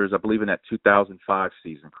the Lakers. I believe in that 2005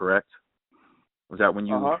 season, correct? Was that when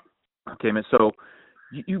you came in? So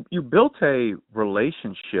you built a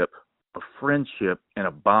relationship, a friendship, and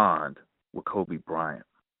a bond with Kobe Bryant.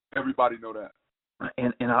 Everybody know that.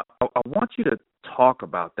 And I want you to talk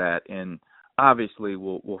about that. And obviously,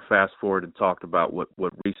 we'll fast forward and talk about what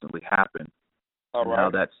recently happened. All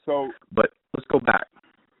right. But let's go back.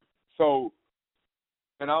 So,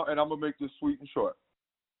 and I'm gonna make this sweet and short.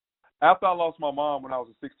 after I lost my mom when I was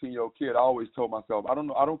a 16-year-old kid, I always told myself, I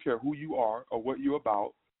don't care who you are or what you're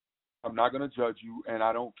about. I'm not going to judge you, and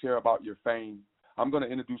I don't care about your fame. I'm going to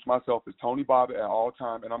introduce myself as Tony Bobbitt at all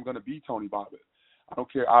time, and I'm going to be Tony Bobbitt. I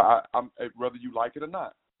don't care. I'm whether you like it or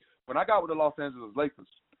not. When I got with the Los Angeles Lakers,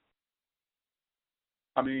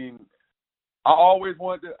 I mean, I always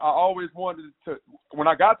wanted to. When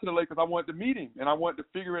I got to the Lakers, I wanted to meet him, and I wanted to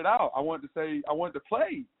figure it out. I wanted to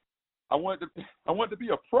play. I wanted to be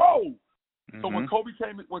a pro. Mm-hmm. So when Kobe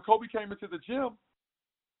came into the gym,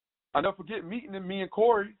 I never forget meeting him. Me and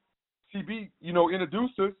Corey, CB,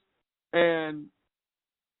 introduced us, and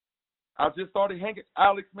I just started hanging.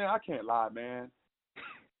 Alex, man, I can't lie, man.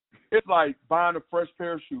 It's like buying a fresh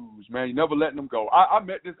pair of shoes, man. You never letting them go. I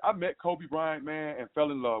met Kobe Bryant, man, and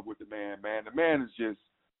fell in love with the man, man. The man is just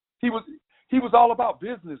he was all about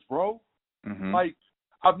business, bro. Mm-hmm. Like,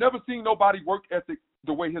 I've never seen nobody work ethic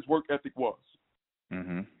the way his work ethic was.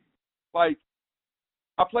 Mm-hmm. Like,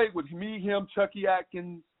 I played with me, him, Chucky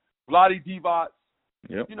Atkins, Vlade Divac,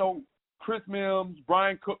 yep. Chris Mims,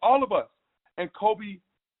 Brian Cook, all of us. And Kobe,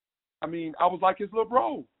 I mean, I was like his little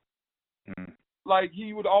bro. Mm-hmm. Like,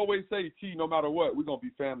 he would always say, T, no matter what, we're going to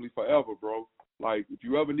be family forever, bro. Like, if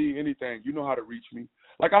you ever need anything, you know how to reach me.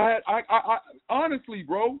 Like, I honestly,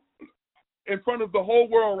 bro, in front of the whole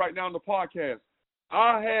world right now on the podcast,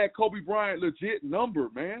 I had Kobe Bryant legit number,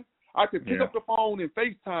 man. I could pick up the phone and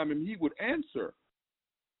FaceTime him. He would answer.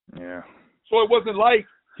 Yeah. So it wasn't like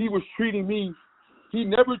he was treating me. He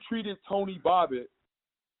never treated Tony Bobbitt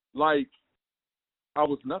like I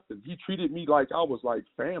was nothing. He treated me like I was like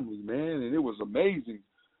family, man, and it was amazing.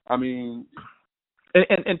 I mean,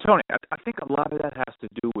 and Tony, I think a lot of that has to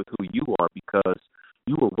do with who you are, because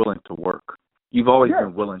you were willing to work. You've always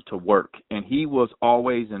been willing to work, and he was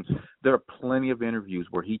always. And there are plenty of interviews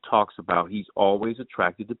where he talks about he's always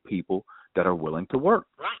attracted to people that are willing to work.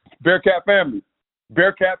 Bearcat family,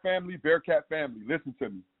 Bearcat family, Bearcat family. Listen to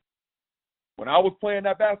me. When I was playing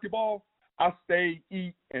that basketball, I stayed,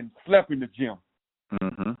 eat, and slept in the gym.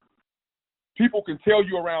 Mm-hmm. People can tell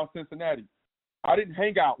you around Cincinnati, I didn't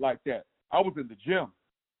hang out like that. I was in the gym.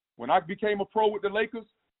 When I became a pro with the Lakers,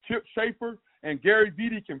 Chip Schaefer and Gary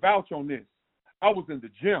Vitti can vouch on this. I was in the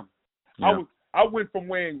gym. Yeah. I went from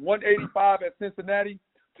weighing 185 at Cincinnati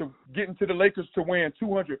to getting to the Lakers to weighing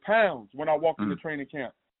 200 pounds when I walked into training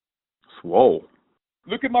camp. Swole.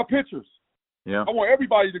 Look at my pictures. Yeah. I want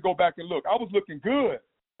everybody to go back and look. I was looking good.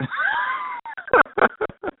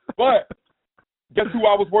 But guess who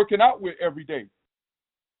I was working out with every day?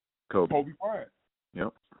 Kobe Bryant.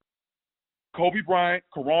 Yep. Kobe Bryant,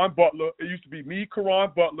 Caron Butler. It used to be me,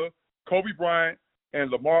 Caron Butler, Kobe Bryant,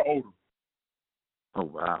 and Lamar Odom. Oh,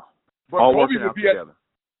 wow. But all Kobe working out would be together.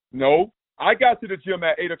 No. I got to the gym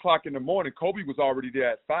at 8 o'clock in the morning. Kobe was already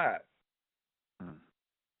there at 5.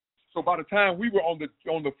 So by the time we were on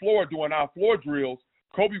the floor doing our floor drills,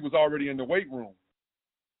 Kobe was already in the weight room.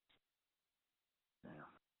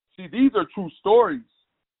 See, these are true stories.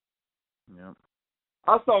 Yep.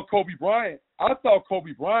 I saw Kobe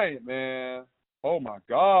Bryant, man. Oh, my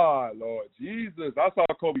God, Lord Jesus. I saw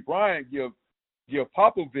Kobe Bryant give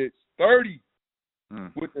Popovich 30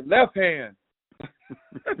 with the left hand.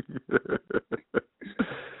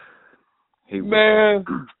 He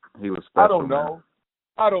was special,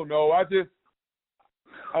 I don't know.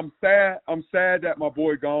 I'm sad. I'm sad that my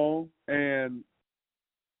boy gone, and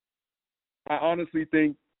I honestly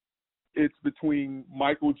think it's between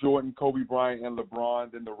Michael Jordan, Kobe Bryant, and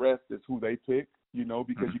LeBron, and the rest is who they pick,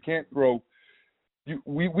 because you can't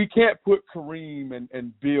we can't put Kareem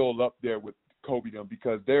and Bill up there with Kobe them,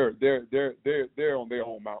 because they're on their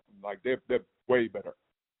own mountain. Like, they're way better.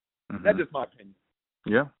 Mm-hmm. That's just my opinion.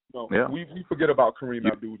 Yeah. Yeah. We forget about Kareem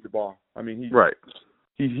Abdul-Jabbar. I mean,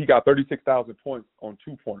 he got 36,000 points on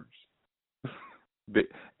 2-pointers.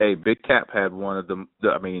 Big Cap had one of them.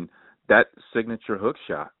 I mean, that signature hook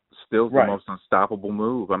shot still the most unstoppable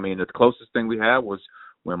move. I mean, the closest thing we had was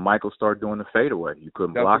when Michael started doing the fadeaway. You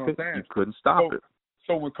couldn't block it. You couldn't stop it.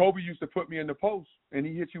 So when Kobe used to put me in the post and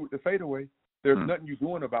he hit you with the fadeaway, there's nothing you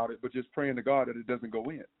doing about it but just praying to God that it doesn't go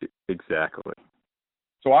in. Exactly.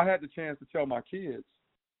 So I had the chance to tell my kids,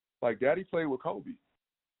 like, Daddy played with Kobe.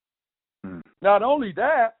 Not only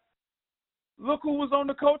that, look who was on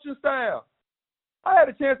the coaching staff. I had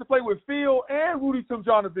a chance to play with Phil and Rudy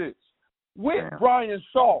Tomjanovich, with Brian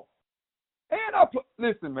Shaw. And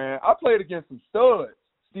listen, man, I played against some studs.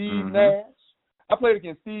 Steve Nash. I played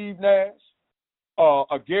against Steve Nash,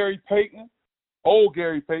 Gary Payton, old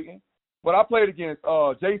Gary Payton. But I played against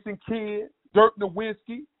Jason Kidd, Dirk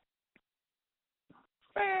Nowitzki.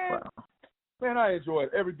 Man, I enjoyed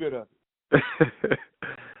every bit of it.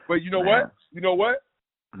 But you know what?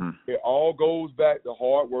 Mhm. It all goes back to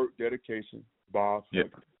hard work, dedication, Bob.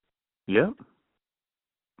 Yep. Yep.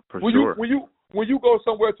 For When sure. when you go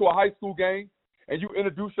somewhere to a high school game and you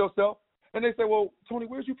introduce yourself, and they say, "Well, Tony,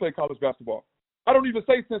 where'd you play college basketball?" I don't even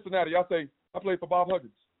say Cincinnati. I say I played for Bob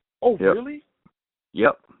Huggins. Oh, Yep. really?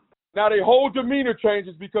 Yep. Now their whole demeanor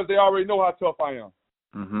changes because they already know how tough I am.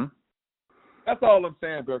 Mhm. That's all I'm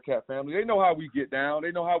saying, Bearcat family. They know how we get down.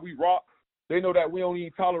 They know how we rock. They know that we don't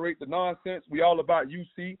even tolerate the nonsense. We all about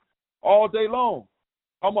UC all day long.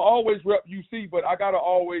 I'm going to always rep UC, but I got to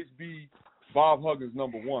always be Bob Huggins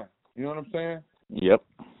 #1. You know what I'm saying? Yep.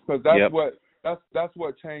 Because that's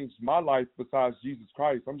what changed my life besides Jesus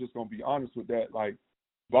Christ. I'm just going to be honest with that. Like,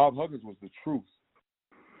 Bob Huggins was the truth.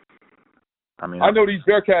 I mean, I know these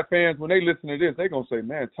Bearcat fans, when they listen to this, they're going to say,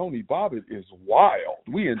 man, Tony Bobbitt is wild.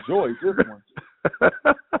 We enjoyed this one.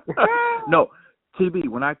 No, TB,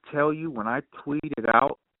 when I tell you, when I tweeted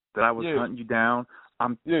out that I was hunting you down,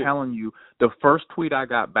 I'm telling you, the first tweet I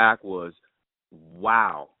got back was,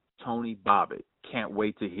 wow, Tony Bobbitt, can't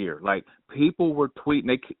wait to hear. Like, people were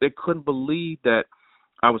tweeting. They couldn't believe that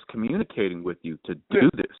I was communicating with you to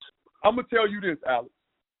do this. I'm going to tell you this, Alex.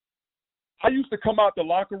 I used to come out the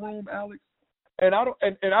locker room, Alex, and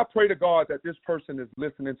I pray to God that this person is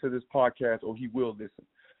listening to this podcast or he will listen.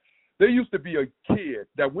 There used to be a kid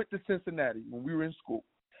that went to Cincinnati when we were in school.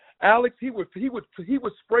 Alex, he would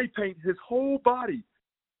spray paint his whole body.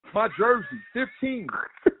 My jersey, 15.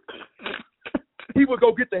 He would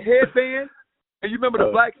go get the headband, and you remember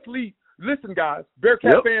the black sleeve. Listen, guys,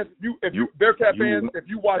 Bearcat fans, if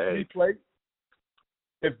you watch me play,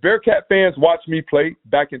 if Bearcat fans watch me play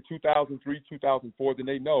back in 2003, 2004, then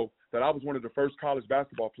they know that I was one of the first college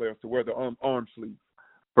basketball players to wear the arm sleeve.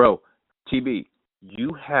 Bro, TB,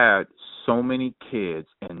 you had so many kids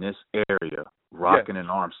in this area rocking an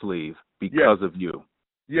arm sleeve because of you.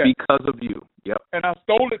 Yes. Because of you. Yep. And I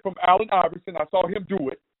stole it from Allen Iverson. I saw him do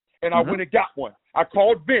it, and I went and got one. I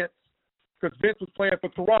called Vince because Vince was playing for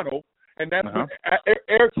Toronto, and that's when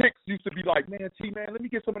Eric Hicks used to be like, man, let me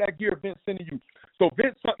get some of that gear Vince sending you. So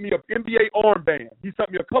Vince sent me an NBA armband. He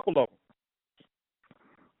sent me a couple of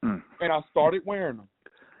them. And I started wearing them.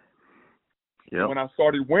 Yep. When I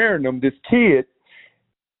started wearing them, this kid,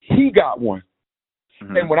 he got one.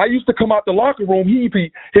 And when I used to come out the locker room,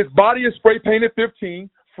 his body is spray painted 15,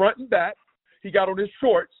 front and back. He got on his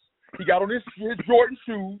shorts. He got on his Jordan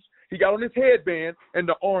shoes. He got on his headband and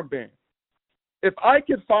the armband. If I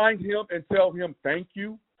could find him and tell him thank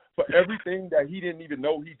you for everything that he didn't even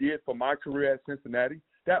know he did for my career at Cincinnati,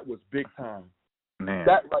 that was big time. Man.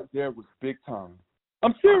 That right there was big time.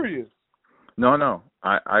 I'm serious. No.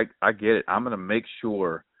 I get it. I'm gonna make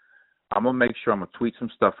sure I'm gonna tweet some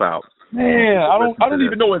stuff out. Man, I don't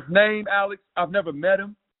even know his name, Alex. I've never met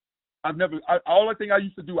him. All I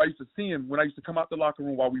used to do, I used to see him when I used to come out the locker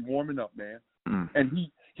room while we warming up, man. And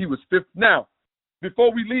he was fifth. Now,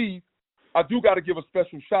 before we leave, I do got to give a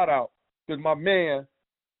special shout out to my man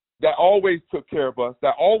that always took care of us,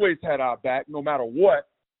 that always had our back no matter what.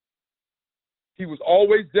 He was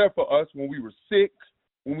always there for us when we were sick,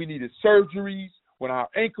 when we needed surgeries, when our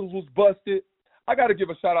ankles was busted. I got to give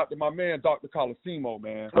a shout out to my man, Dr. Colosimo,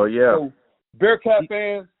 man. Oh, yeah. So, Bearcat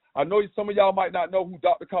fans, I know some of y'all might not know who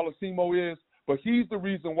Dr. Colosimo is, but he's the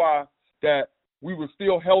reason why that we were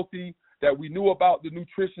still healthy, that we knew about the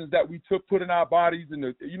nutrition that we put in our bodies,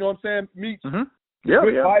 and you know what I'm saying, meats,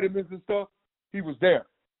 vitamins and stuff. He was there.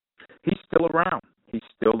 He's still around. He's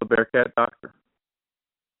still the Bearcat doctor.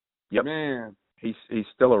 Yep. Man. He's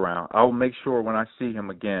still around. I'll make sure when I see him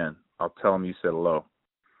again, I'll tell him you said hello.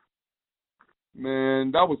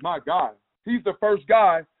 Man, that was my guy. He's the first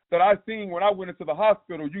guy that I seen when I went into the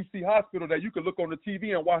hospital, UC hospital, that you could look on the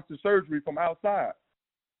TV and watch the surgery from outside.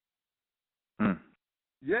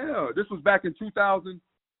 Yeah, this was back in 2000.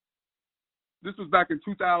 This was back in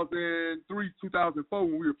 2003, 2004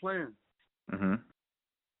 when we were playing.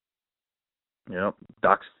 Yep.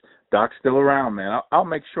 Doc's still around, man. I'll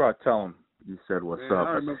make sure I tell him you said what's up.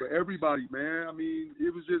 I remember everybody, man. I mean,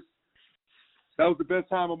 it was just, that was the best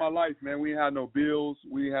time of my life, man. We ain't had no bills.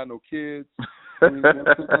 We ain't had no kids. We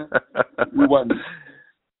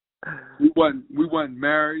wasn't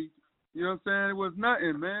married. You know what I'm saying? It was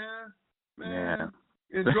nothing, man. Yeah.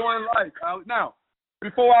 Enjoying life. Now,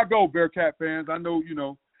 before I go, Bearcat fans, I know,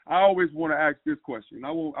 I always want to ask this question.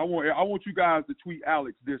 I want you guys to tweet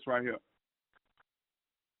Alex this right here.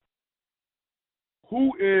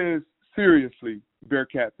 Who is, seriously,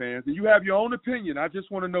 Bearcat fans, and you have your own opinion, I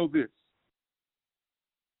just want to know this.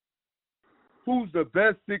 Who's the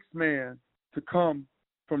best sixth man to come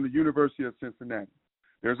from the University of Cincinnati?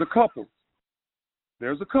 There's a couple.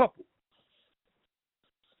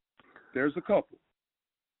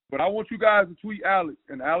 But I want you guys to tweet Alex,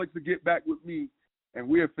 and Alex will get back with me, and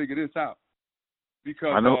we'll figure this out.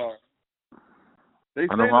 Because I know. They say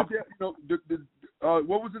what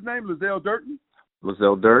was his name? Lizelle Durden?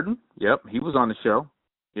 Lizelle Durden. Yep, he was on the show.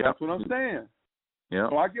 Yep. That's what I'm saying. Yeah.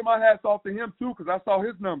 So I give my hats off to him, too, because I saw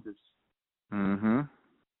his numbers. Mm-hmm.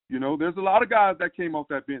 You know, there's a lot of guys that came off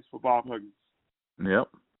that bench for Bob Huggins.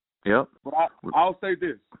 Yep. But I'll say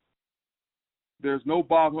this. There's no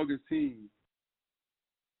Bob Huggins team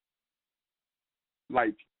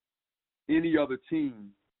like any other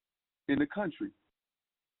team in the country.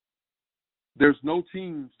 There's no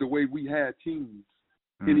teams the way we had teams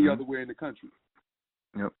any other way in the country.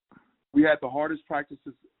 Yep. We had the hardest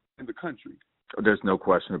practices in the country. There's no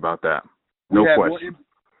question about that. No question.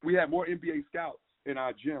 We had more NBA scouts in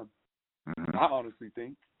our gym. Mm-hmm. I honestly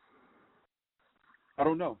think. I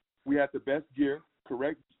don't know. We had the best gear,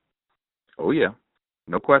 correct? Oh, yeah.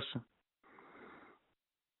 No question.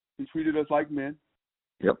 He treated us like men.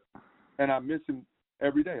 Yep. And I miss him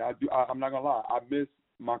every day. I'm not going to lie. I miss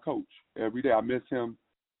my coach every day. I miss him.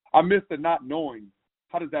 I miss the not knowing.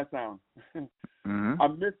 How does that sound? Mm-hmm.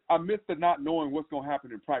 I miss the not knowing what's going to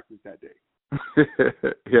happen in practice that day.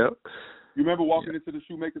 Yep. You remember walking into the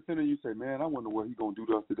Shoemaker Center and you say, man, I wonder what he's going to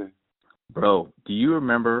do to us today. Bro, do you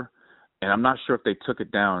remember, and I'm not sure if they took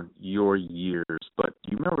it down your years, but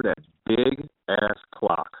do you remember that big-ass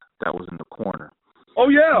clock that was in the corner? Oh,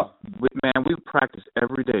 yeah. Man, we practiced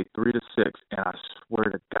every day, 3 to 6, and I swear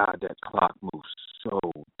to God that clock moves so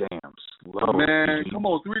damn slow. Man, come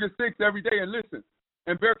on, 3 to 6 every day. And listen,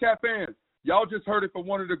 and Bearcat fans, y'all just heard it from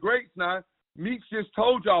one of the greats now. Meeks just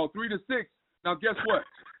told y'all 3 to 6. Now, guess what?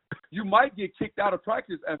 You might get kicked out of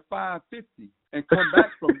practice at 5:50 and come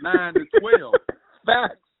back from 9 to 12.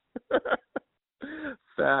 Facts.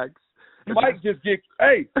 Facts. He might just get,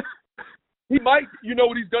 he might, you know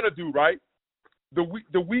what he's going to do, right? The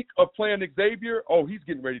week of playing Xavier, he's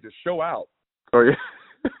getting ready to show out. Oh, yeah.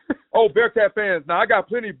 Oh, Bearcat fans, now I got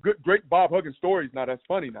plenty of great Bob Huggins stories now. That's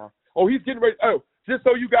funny now. Oh, he's getting ready. Oh, just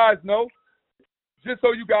so you guys know,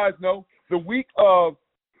 the week of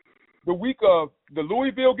the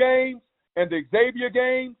Louisville games and the Xavier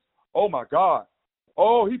games, oh, my God.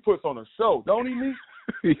 Oh, he puts on a show, don't he, me?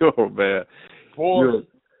 Yo, man. Boy.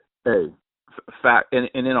 Hey, fact. And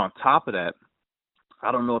then on top of that,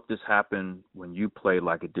 I don't know if this happened when you played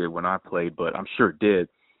like it did when I played, but I'm sure it did.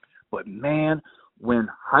 But, man, when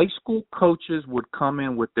high school coaches would come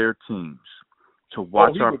in with their teams to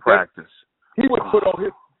watch our practice, he would put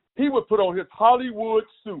on his Hollywood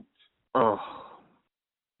suit. Oh.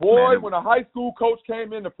 Boy, man. When a high school coach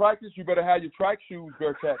came into practice, you better have your track shoes,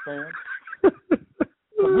 Bearcat fans.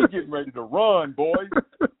 We're getting ready to run, boys.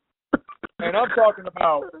 And I'm talking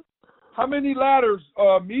about how many ladders,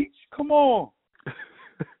 Meech? Come on.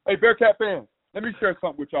 Hey, Bearcat fans, let me share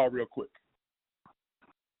something with y'all real quick.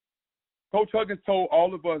 Coach Huggins told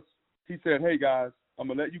all of us, he said, hey, guys, I'm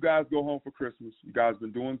going to let you guys go home for Christmas. You guys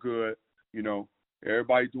been doing good. You know,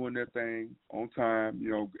 everybody doing their thing on time. You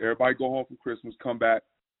know, everybody go home for Christmas, come back.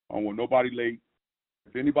 I don't want nobody late.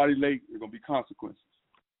 If anybody late, there's going to be consequences.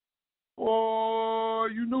 Oh,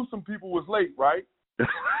 you knew some people was late, right?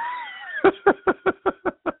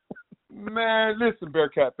 Man, listen,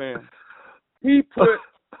 Bearcat fans. He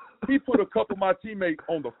put a couple of my teammates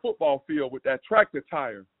on the football field with that tractor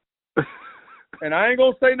tire. And I ain't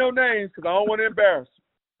going to say no names because I don't want to embarrass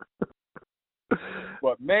them.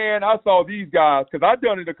 But, man, I saw these guys because I've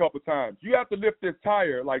done it a couple of times. You have to lift this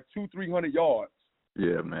tire like 200-300 yards.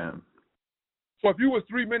 Yeah, man. So if you was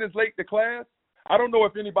 3 minutes late to class, I don't know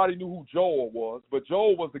if anybody knew who Joel was, but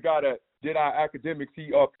Joel was the guy that did our academics.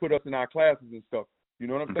 He put us in our classes and stuff. You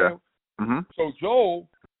know what I'm saying? Mm-hmm. So Joel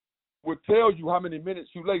would tell you how many minutes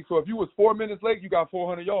you late. So if you was 4 minutes late, you got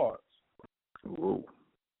 400 yards. Ooh.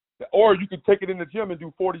 Or you could take it in the gym and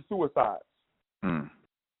do 40 suicides. Mm.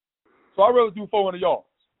 So I'd rather do 400 yards.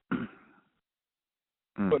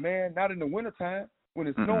 But, man, not in the wintertime when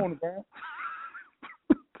it's snowing around.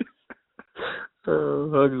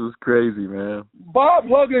 Huggins was crazy, man. Bob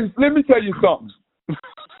Huggins, let me tell you something.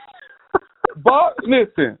 Bob,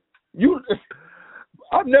 listen,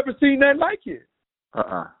 I've never seen that like it.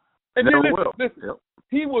 And Never then will. Listen, Yep.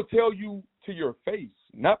 He will tell you to your face,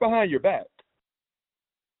 not behind your back.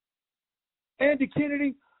 Andy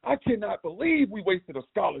Kennedy, I cannot believe we wasted a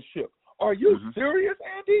scholarship. Are you serious,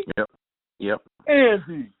 Andy? Yep.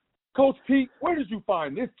 Andy, Coach Pete, where did you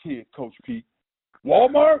find this kid, Coach Pete?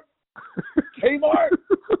 Walmart? Kmart?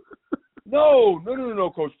 No,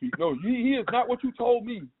 Coach Pete. No, he is not what you told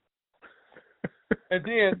me. And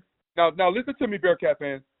then, now listen to me, Bearcat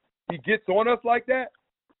fans. He gets on us like that,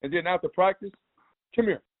 and then after practice, come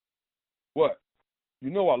here. What? you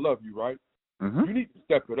know I love you, right? Mm-hmm. You need to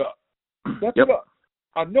step it up. Step Yep. it up.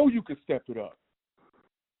 I know you can step it up.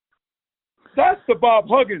 That's the Bob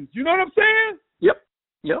Huggins. You know what I'm saying? Yep.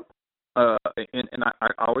 And I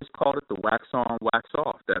always called it the wax on, wax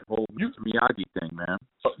off. That whole Mr. Miyagi thing, man.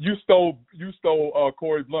 You stole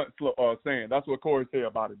Corey Blunt's saying. That's what Corey said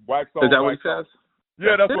about it. Wax on. Is that wax what he off. says?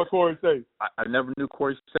 Yeah, that's what Corey says. I never knew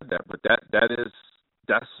Corey said that, but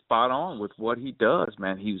that's spot on with what he does,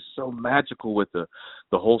 man. He's so magical with the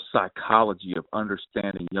whole psychology of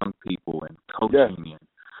understanding young people and coaching,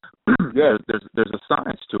 and there's a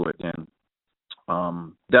science to it, and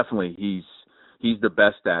definitely he's the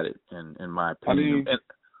best at it in my opinion.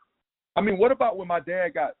 I mean, what about when my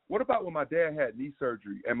dad had knee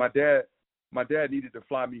surgery and my dad needed to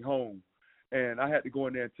fly me home, and I had to go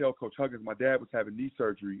in there and tell Coach Huggins my dad was having knee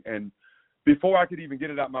surgery, and before I could even get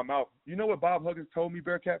it out my mouth, you know what Bob Huggins told me,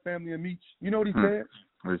 Bearcat family and Meech? You know what he said?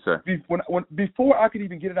 What did he say? Before I could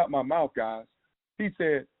even get it out my mouth, guys, he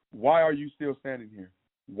said, "Why are you still standing here?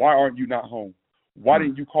 Why aren't you not home? Why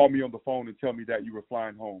didn't you call me on the phone and tell me that you were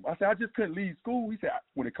flying home?" I said, "I just couldn't leave school." He said,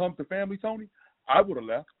 "When it comes to family, Tony, I would have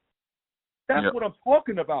left." That's what I'm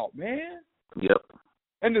talking about, man. Yep.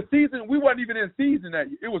 And the season, we wasn't even in season that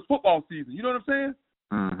year. It was football season. You know what I'm saying?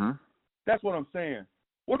 Mm-hmm. That's what I'm saying.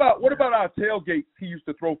 What about our tailgates he used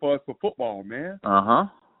to throw for us for football, man? Uh-huh.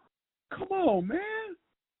 Come on, man.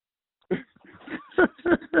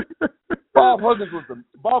 Bob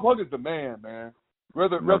Huggins the man, man.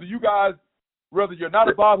 Whether you're not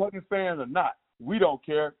a Bob Huggins fan or not, we don't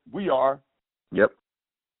care. We are. Yep.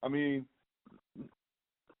 I mean,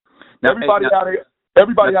 now, everybody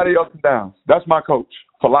had their ups and downs. That's my coach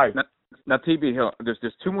for life. Now TB Hill,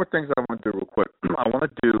 there's two more things I want to do real quick. I want to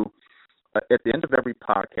do at the end of every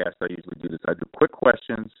podcast. I usually do this. I do quick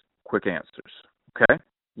questions, quick answers. Okay,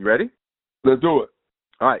 you ready? Let's do it.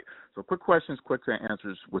 All right. So quick questions, quick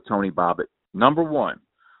answers with Tony Bobbitt. Number one,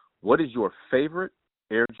 what is your favorite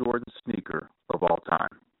Air Jordan sneaker of all time?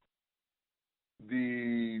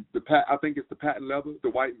 I think it's the patent leather, the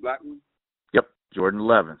white and black one. Yep, Jordan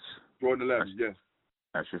 11s. Jordan 11s, yes.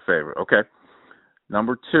 That's your favorite. Okay.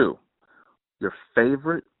 Number two, your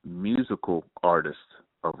favorite musical artist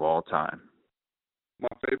of all time. My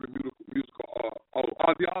favorite musical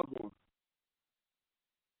Ozzy Osbourne.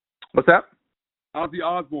 What's that? Ozzy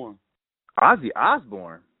Osbourne. Ozzy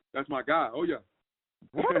Osbourne? That's my guy. Oh, yeah.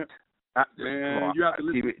 What? Man, you have to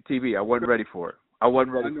listen. TV, I wasn't ready for it. I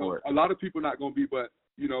know. A lot of people not going to be, but,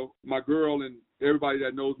 you know, my girl and everybody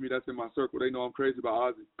that knows me that's in my circle, they know I'm crazy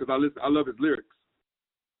about Ozzy because I love his lyrics.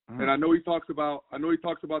 And I know he talks about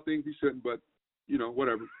things he shouldn't, but, you know,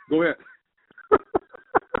 whatever. Go ahead.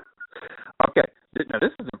 Okay. Now,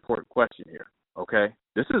 this is an important question here, okay?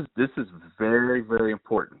 This is very, very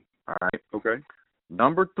important, all right? Okay.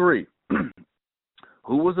 Number three,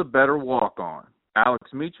 who was a better walk-on,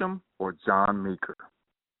 Alex Meacham or John Meeker?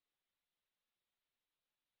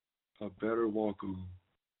 A better walk-on.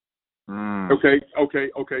 Mm. Okay.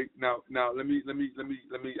 Now let me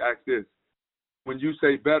ask this. When you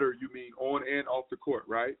say better, you mean on and off the court,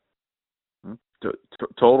 right?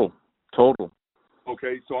 Total.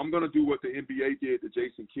 Okay, so I'm gonna do what the NBA did to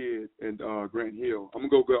Jason Kidd and Grant Hill. I'm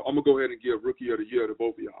gonna go ahead and give Rookie of the Year to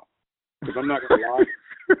both of y'all because I'm not gonna lie.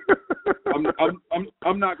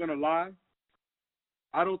 I'm not gonna lie.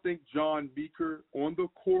 I don't think John Meeker on the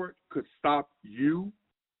court could stop you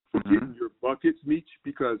from getting your buckets, Meech,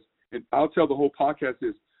 because and I'll tell the whole podcast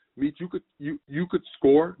this. Meech, you could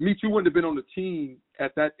score. Meech, you wouldn't have been on the team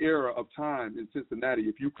at that era of time in Cincinnati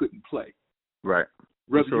if you couldn't play. Right.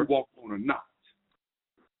 Whether you walked on or not.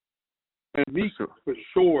 And Meech, for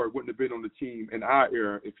sure, wouldn't have been on the team in our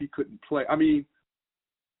era if he couldn't play. I mean,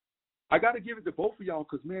 I got to give it to both of y'all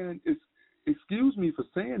because, man, excuse me for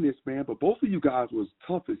saying this, man, but both of you guys was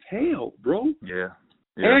tough as hell, bro. Yeah.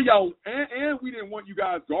 And y'all, and we didn't want you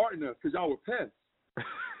guys guarding us because y'all were pests.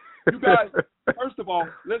 You guys, first of all,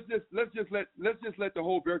 let's just let the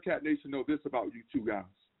whole Bearcat Nation know this about you two guys.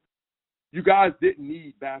 You guys didn't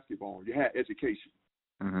need basketball. You had education.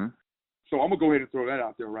 Mm-hmm. So I'm gonna go ahead and throw that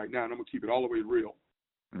out there right now, and I'm gonna keep it all the way real.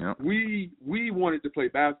 Yep. We wanted to play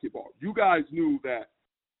basketball. You guys knew that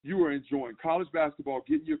you were enjoying college basketball,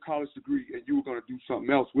 getting your college degree, and you were gonna do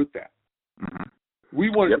something else with that. Mm-hmm.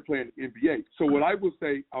 We wanted to play in the NBA. So what I will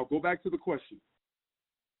say, I'll go back to the question.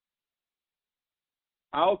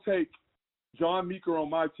 I'll take John Meeker on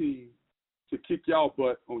my team to kick y'all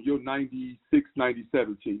butt on your 96,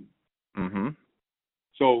 97 team. Mm-hmm.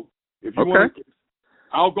 So if you want to,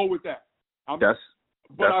 I'll go with that.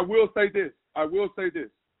 But I will say this.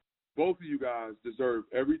 Both of you guys deserve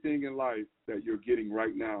everything in life that you're getting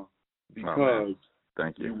right now because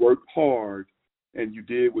thank you. You worked hard and you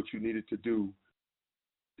did what you needed to do,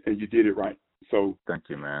 and you did it right. So thank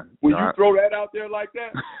you, man. When you throw that out there like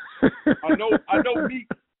that, I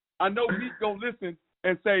know Meek gonna listen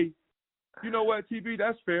and say, you know what, TB,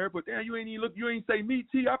 that's fair, but damn, you ain't say me,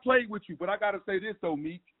 T. I played with you, but I gotta say this though,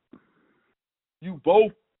 Meek. You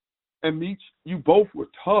both were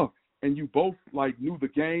tough, and you both knew the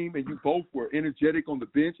game, and you both were energetic on the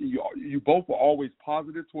bench, and you both were always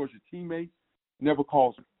positive towards your teammates. Never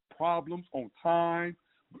caused problems, on time.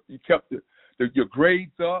 You kept your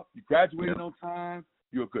grades up. You graduated on time.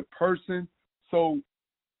 You're a good person. So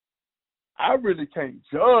I really can't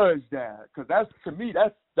judge that, because to me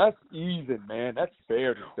that's even, man. That's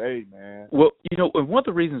fair to say, man. Well, and one of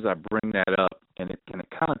the reasons I bring that up, and it kind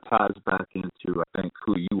of ties back into, I think,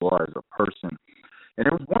 who you are as a person. And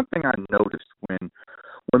there was one thing I noticed when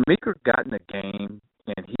Meeker got in the game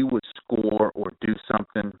and he would score or do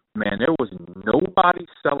something, man, there was nobody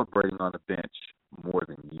celebrating on the bench more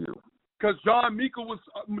than you. Because John Meeker would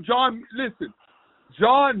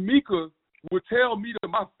tell me to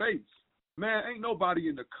my face, man, ain't nobody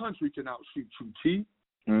in the country can outshoot you, T.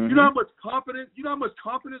 Mm-hmm. You know how much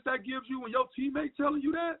confidence that gives you when your teammate telling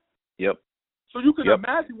you that? Yep. So you can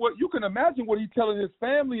imagine what he's telling his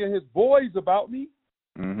family and his boys about me.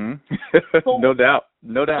 Mm-hmm. So, no doubt.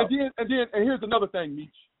 And here's another thing, Meech.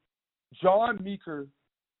 John Meeker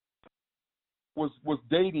was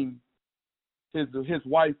dating his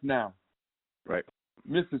wife now. Right.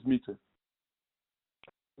 Mrs. Meeker.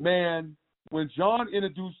 Man, when John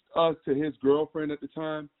introduced us to his girlfriend at the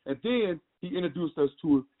time, and then he introduced us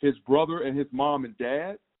to his brother and his mom and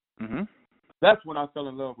dad, that's when I fell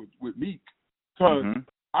in love with Meek. Because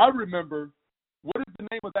I remember, what is the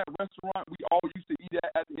name of that restaurant we all used to eat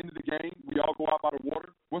at the end of the game? We all go out by the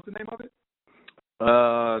water. What's the name of it?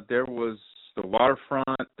 There was the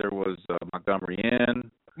Waterfront. There was Montgomery Inn.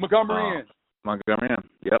 Montgomery Inn.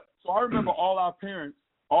 Yep. So I remember all our parents,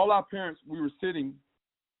 we were sitting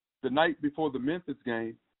the night before the Memphis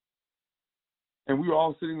game, and we were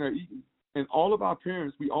all sitting there eating. And all of our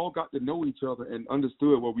parents, we all got to know each other and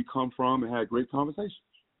understood where we come from and had great conversations.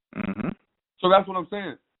 Mm-hmm. So that's what I'm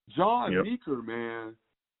saying. John Meeker, man.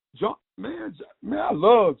 I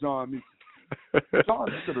love John Meeker. John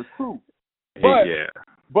Meeker, the crew.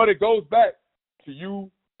 But it goes back to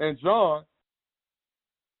you and John.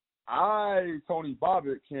 Tony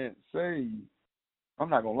Bobbitt, can't say. I'm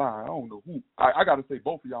not gonna lie. I don't know who. I got to say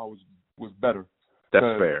both of y'all was better. That's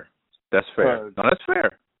fair. No, that's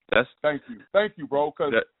fair. Thank you, bro.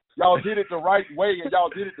 Because y'all did it the right way and y'all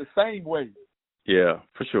did it the same way. Yeah,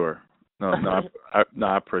 for sure. No,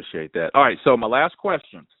 I appreciate that. All right, so my last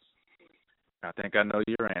question. I think I know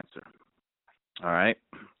your answer. All right.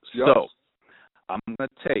 Yep. So I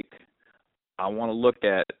want to look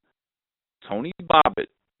at Tony Bobbitt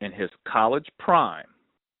in his college prime.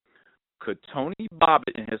 Could Tony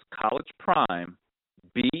Bobbitt in his college prime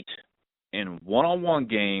beat in one-on-one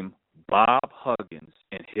game Bob Huggins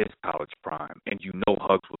in his college prime? And you know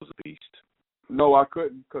Hugs was a beast. No, I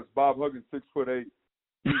couldn't, because Bob Huggins 6'8".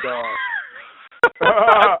 He's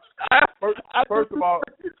First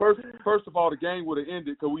of all, the game would have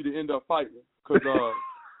ended because we'd have ended up fighting. Because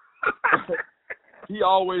he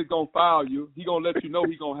always gonna foul you. He gonna let you know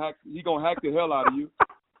he gonna hack the hell out of you.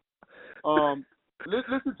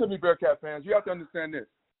 Listen to me, Bearcat fans. You have to understand this.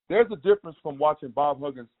 There's a difference from watching Bob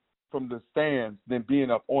Huggins from the stands than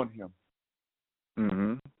being up on him.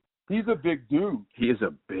 Mm-hmm. He's a big dude. He is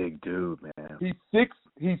a big dude, man. He's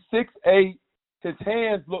 6'8". His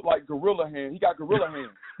hands look like gorilla hands. He got gorilla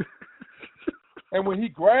hands. And when he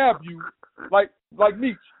grabbed you, like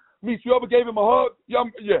Meech, you ever gave him a hug?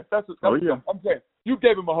 Yeah, that's I'm saying. You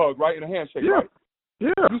gave him a hug, right? And a handshake, right?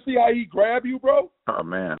 Yeah. You see how he grabbed you, bro? Oh,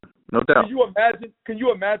 man. No doubt. Can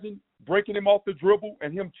you imagine breaking him off the dribble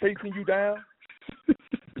and him chasing you down?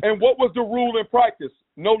 And what was the rule in practice?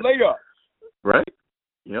 No layups. Right.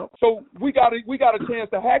 Yep. So we got a chance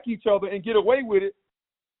to hack each other and get away with it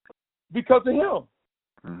because of him.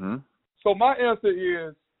 Mm-hmm. So my answer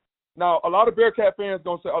is, now a lot of Bearcat fans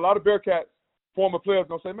gonna say, a lot of Bearcat former players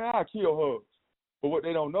gonna say, man, I kill Hugs. But what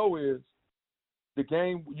they don't know is the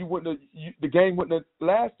game wouldn't have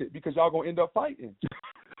lasted because y'all gonna end up fighting.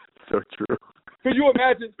 So true. Can you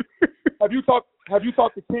imagine? Have you talked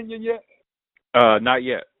to Kenyon yet? Not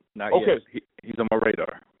yet. Not yet. He's on my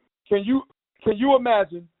radar. Can you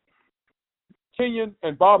imagine Kenyon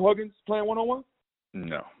and Bob Huggins playing one-on-one?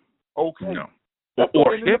 No. Okay. No.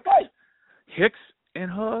 Or Hicks and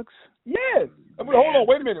Hugs? Yes. I mean, hold on.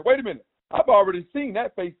 Wait a minute. I've already seen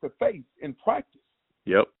that face-to-face in practice.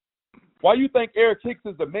 Yep. Why you think Eric Hicks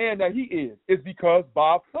is the man that he is? It's because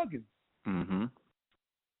Bob Huggins. Mm-hmm.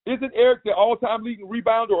 Isn't Eric the all-time leading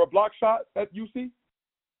rebounder or block shot at UC?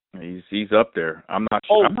 He's up there. I'm not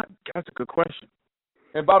sure. Oh. That's a good question.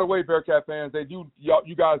 And by the way, Bearcat fans, you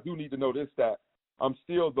guys do need to know this stat. I'm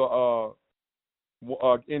still the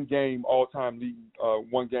in-game all-time leading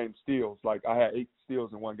one-game steals. Like, I had 8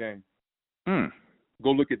 steals in one game.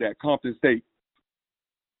 Go look at that. Compton State.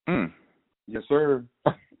 Yes, sir.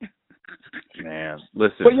 Man,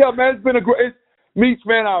 listen. But, yeah, man, it's been a great – Meach,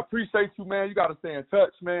 man, I appreciate you, man. You got to stay in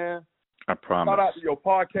touch, man. I promise. Shout out to your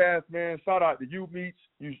podcast, man. Shout out to you, Meach.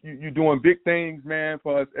 You doing big things, man,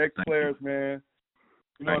 for us ex-players, man.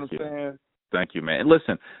 You know what I'm saying? Thank you, man. And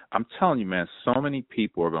listen, I'm telling you, man, so many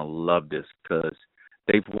people are going to love this because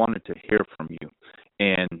they've wanted to hear from you.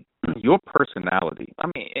 And your personality, I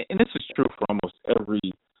mean, and this is true for almost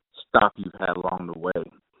every stop you've had along the way,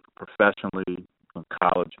 professionally, in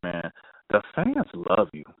college, man. The fans love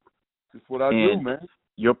you. That's what I do, man.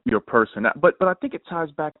 Your personality. But I think it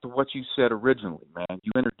ties back to what you said originally, man.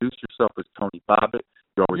 You introduced yourself as Tony Bobbitt.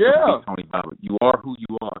 You're always going to be Tony Bobbitt. You are who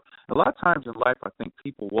you are. A lot of times in life, I think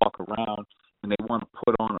people walk around and they want to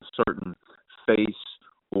put on a certain face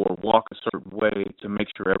or walk a certain way to make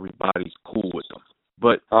sure everybody's cool with them.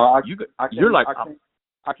 But you're like,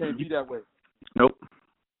 I can't be that way. Nope.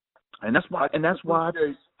 And that's why.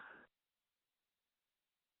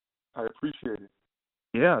 I appreciate it.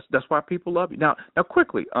 Yes, that's why people love you. Now,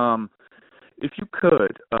 quickly, if you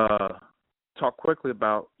could talk quickly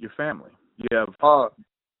about your family. You have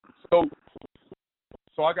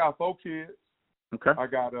so I got 4 kids. Okay. I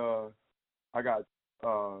got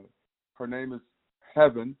her name is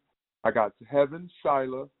Heaven. I got Heaven,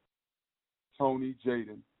 Shyla, Tony,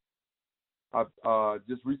 Jaden. I've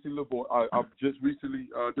just recently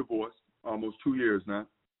divorced, almost 2 years now.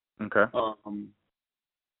 Okay.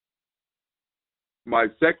 My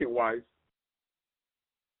second wife,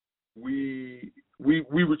 we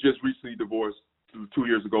were just recently divorced 2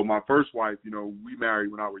 years ago. My first wife, we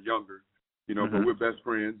married when I was younger, but we're best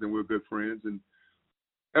friends and we're good friends, and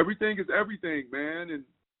everything is everything, man. And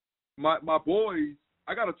my boys,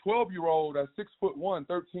 I got a 12-year-old that's 6'1",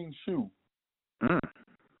 13 shoe.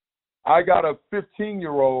 I got a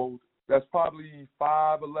 15-year-old that's probably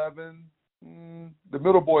 5'11". The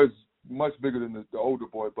middle boy is much bigger than the older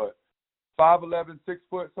boy, but 5'11", 6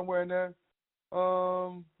 foot, somewhere in there.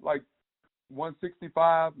 Like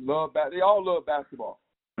 165. They all love basketball.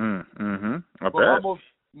 But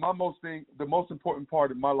the most important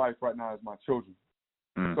part of my life right now is my children.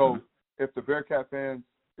 So if the Bearcat fans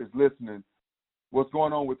is listening, what's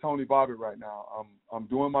going on with Tony Bobbitt right now? I'm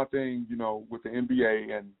doing my thing, with the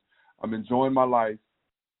NBA, and I'm enjoying my life,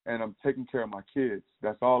 and I'm taking care of my kids.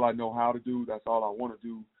 That's all I know how to do. That's all I want to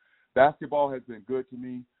do. Basketball has been good to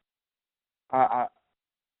me. I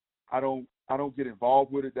don't get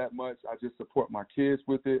involved with it that much. I just support my kids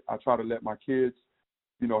with it. I try to let my kids,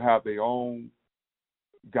 have their own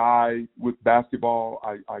guide with basketball.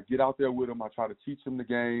 I get out there with them. I try to teach them the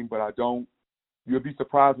game, but I don't. You'll be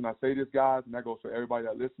surprised when I say this, guys, and that goes for everybody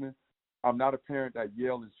that's listening. I'm not a parent that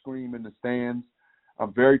yell and scream in the stands.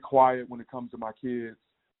 I'm very quiet when it comes to my kids.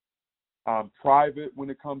 I'm private when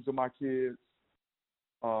it comes to my kids.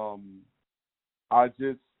 I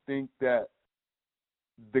just think that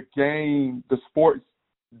the game, the sports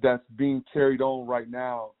that's being carried on right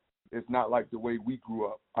now is not like the way we grew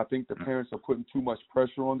up. I think the parents are putting too much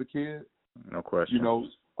pressure on the kid. No question.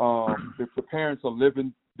 If the parents are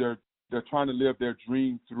living they're trying to live their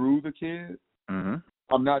dream through the kid.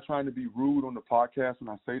 I'm not trying to be rude on the podcast when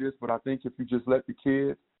I say this, but I think if you just let the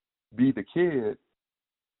kid be the kid,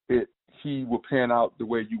 he will pan out the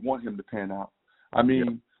way you want him to pan out. I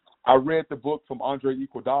mean, I read the book from Andre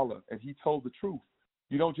Iguodala, and he told the truth.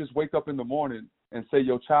 You don't just wake up in the morning and say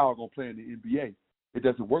your child going to play in the NBA. It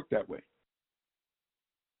doesn't work that way.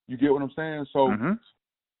 You get what I'm saying? So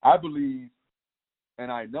I believe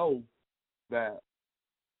and I know that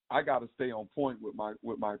I got to stay on point with my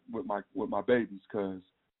babies, because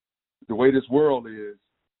the way this world is,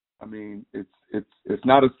 I mean, it's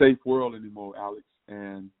not a safe world anymore, Alex.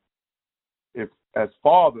 And if as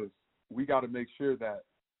fathers, we got to make sure that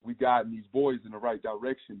we guide these boys in the right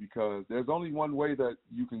direction, because there's only one way that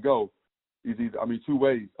you can go. Two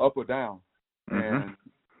ways, up or down. And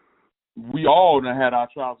we all done had our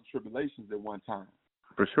trials and tribulations at one time.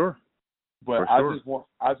 For sure. But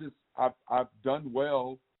I've done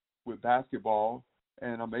well with basketball,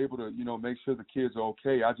 and I'm able to, make sure the kids are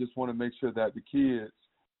okay. I just want to make sure that the kids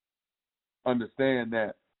understand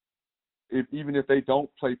that even if they don't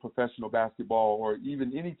play professional basketball or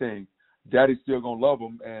even anything, Daddy's still going to love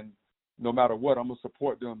them, and no matter what, I'm going to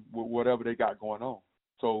support them with whatever they got going on.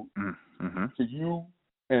 So to you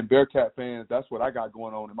And Bearcat fans, that's what I got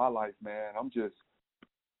going on in my life, man. I'm just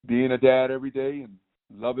being a dad every day and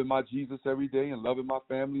loving my Jesus every day and loving my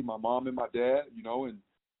family, my mom and my dad, and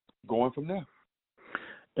going from there.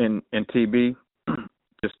 And TB,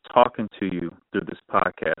 just talking to you through this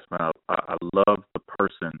podcast, man, I love the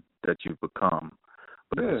person that you've become.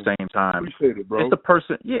 But at the same time, appreciate it, bro. it's the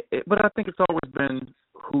person, but I think it's always been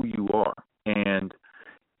who you are. And,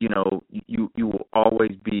 you will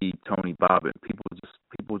always be Tony Bobbitt.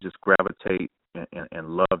 People just gravitate and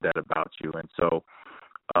love that about you. And so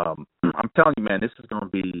I'm telling you, man, this is going to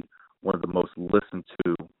be one of the most listened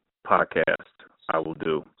to podcasts I will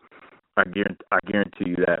do. I guarantee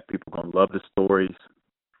you that people are going to love the stories,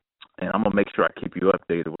 and I'm going to make sure I keep you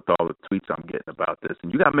updated with all the tweets I'm getting about this.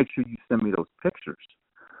 And you got to make sure you send me those pictures.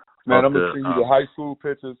 Man, I'm going to send you the high school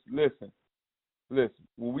pictures. Listen,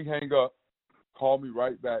 when we hang up, call me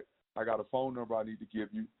right back. I got a phone number I need to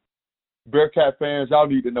give you. Bearcat fans, y'all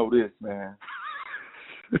need to know this, man.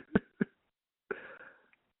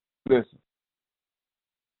 Listen,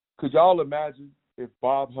 could y'all imagine if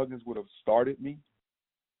Bob Huggins would have started me?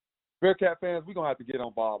 Bearcat fans, we're going to have to get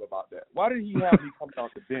on Bob about that. Why did he have me coming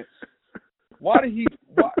off the bench? Why did he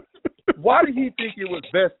think it was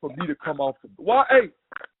best for me to come off the bench? Hey,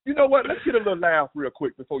 you know what? Let's get a little laugh real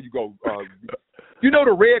quick before you go. You know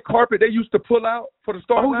the red carpet they used to pull out for the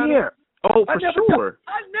start lineup? Yeah. Oh, for sure.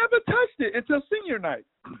 I never touched it until senior night.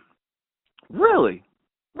 Really?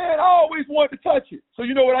 Man, I always wanted to touch it. So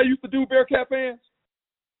you know what I used to do, Bearcat fans?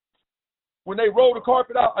 When they rolled the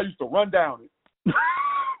carpet out, I used to run down it.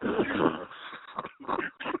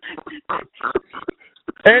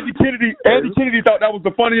 Andy Kennedy thought that was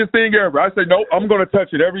the funniest thing ever. I said, nope, I'm going to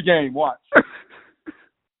touch it every game. Watch.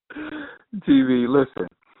 TV, listen,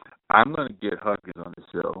 I'm going to get Huggins on the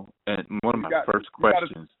show, and one of my first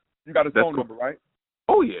questions. You got his phone number, right?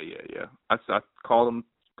 Oh, yeah. I called him,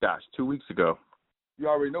 2 weeks ago. You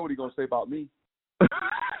already know what he's going to say about me. That's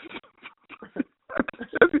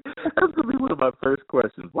going to be one of my first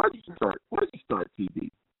questions. Why did you start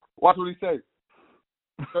TV? Watch what he say.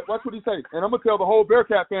 Watch what he say. And I'm going to tell the whole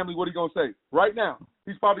Bearcat family what he's going to say right now.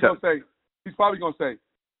 He's probably going to say,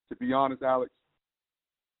 to be honest, Alex,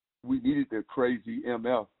 we needed the crazy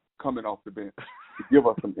MF coming off the bench to give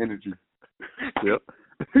us some energy. Yep.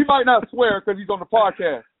 He might not swear because he's on the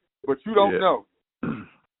podcast, but you don't know.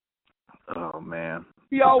 Oh, man.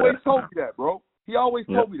 He always told me that, bro. He always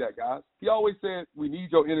told me that, guys. He always said, we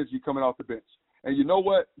need your energy coming off the bench. And you know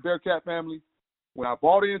what, Bearcat family? When I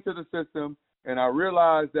bought into the system and I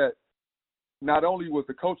realized that not only was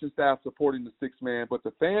the coaching staff supporting the six man, but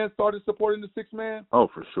the fans started supporting the six man. Oh,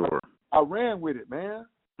 for sure. I ran with it, man.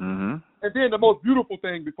 Mm-hmm. And then the most beautiful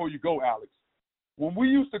thing before you go, Alex, when we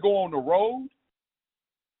used to go on the road,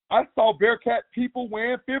 I saw Bearcat people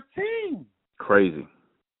wearing 15. Crazy.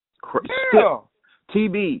 Yeah.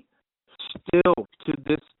 TB, still to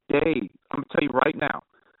this day, I'm going to tell you right now,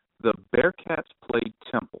 the Bearcats played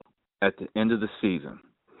Temple at the end of the season.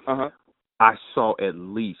 Uh-huh. I saw at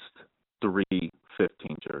least 3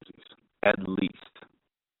 15 jerseys. At least.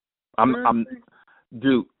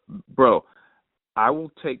 Dude, bro, I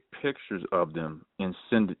will take pictures of them and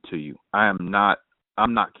send it to you. I'm not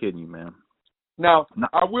kidding you, man. Now,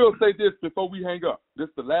 I will say this before we hang up. This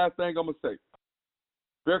is the last thing I'm going to say.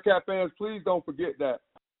 Bearcat fans, please don't forget that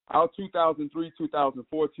our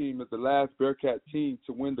 2003-2004 team is the last Bearcat team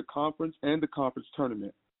to win the conference and the conference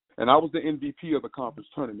tournament. And I was the MVP of the conference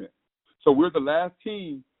tournament. So we're the last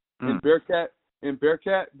team in Bearcat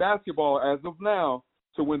basketball as of now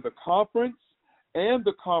to win the conference and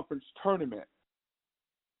the conference tournament.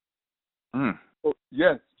 So,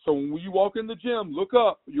 yes. So when you walk in the gym, look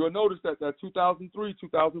up. You'll notice that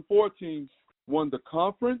 2003-2004 team won the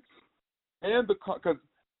conference and because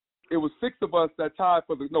it was 4 of us that tied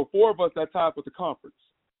for the conference.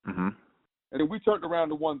 Mm-hmm. And then we turned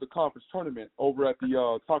around and won the conference tournament over at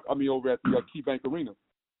the KeyBank Arena.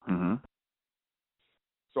 Mm-hmm.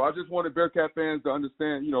 So I just wanted Bearcat fans to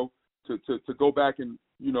understand, to go back and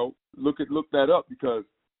look that up, because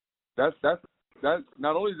that's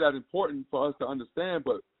not only is that important for us to understand,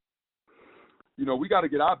 but we got to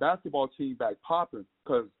get our basketball team back popping,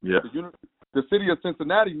 because the city of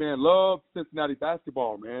Cincinnati, man, loves Cincinnati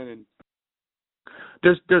basketball, man. And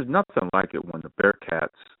there's nothing like it when the Bearcats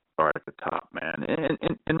are at the top, man.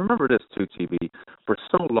 And remember this too, TV. For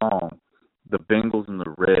so long, the Bengals and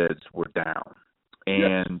the Reds were down,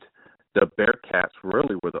 and the Bearcats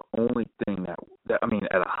really were the only thing that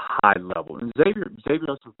at a high level. And Xavier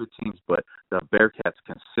has some good teams, but the Bearcats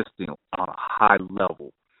consistent on a high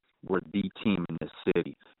level were the team in this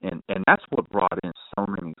city, and that's what brought in so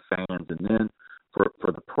many fans. And then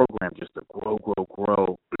for the program just to grow,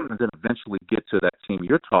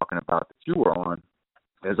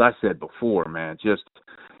 I said before, man, just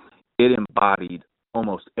it embodied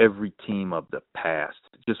almost every team of the past,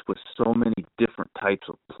 just with so many different types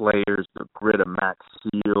of players, the grit of Max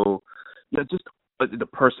Seal, just the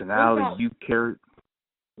personality you carried.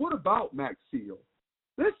 What about Max Seal?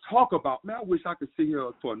 Let's talk about, man, I wish I could sit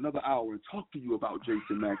here for another hour and talk to you about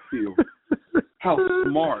Jason Max Seal. How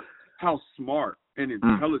smart and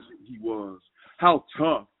intelligent he was. How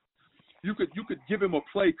tough. You could give him a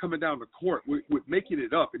play coming down the court with making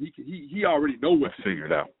it up, and he already know what to figure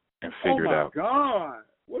it out. Oh my God!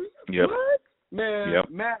 What? Man?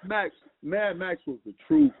 Yep. Mad Max was the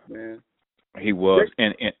truth, man. He was,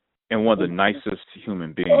 and one of the nicest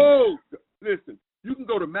human beings. Oh, listen, you can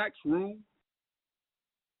go to Max's room.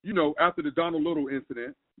 You know, after the Donald Little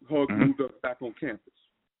incident, Hug moved up back on campus.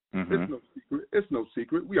 It's no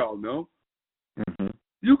secret. We all know.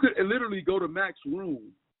 You could literally go to Max's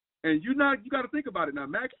room, and you got to think about it now.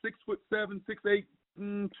 Max 6'7",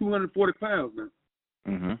 6'8", 240 pounds,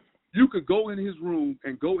 man. You could go in his room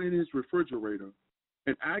and go in his refrigerator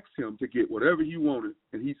and ask him to get whatever he wanted,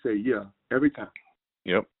 and he'd say, yeah, every time.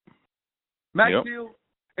 Yep. Max Seal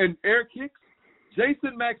and Eric Hicks,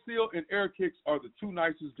 Jason Max Seal and Eric Hicks are the two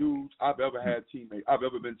nicest dudes I've ever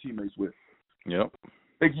been teammates with. Yep.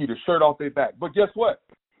 They give you the shirt off their back. But guess what?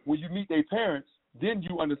 When you meet their parents, then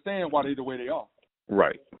you understand why they're the way they are.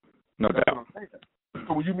 Right. No That's doubt. what I'm saying.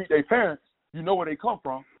 So when you meet their parents, you know where they come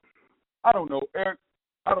from. I don't know, Eric.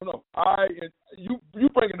 I don't know. You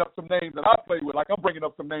bringing up some names that I played with, like I'm bringing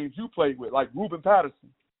up some names you played with, like Ruben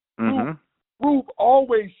Patterson. Rube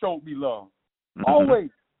always showed me love.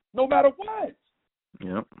 Always. No matter what.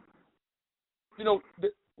 Yep. You know,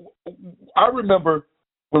 I remember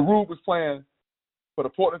when Rube was playing for the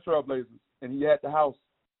Portland Trail Blazers, and he had the house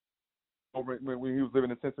over when he was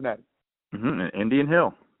living in Cincinnati. Indian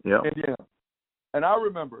Hill. Yeah. Indiana. And I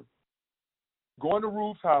remember going to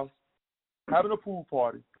Rube's house, having a pool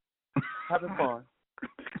party, having fun,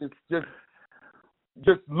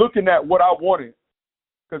 just looking at what I wanted.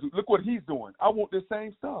 Because look what he's doing. I want the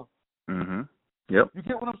same stuff. Yep. You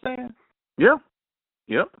get what I'm saying? Yeah.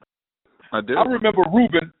 Yep. I do. I remember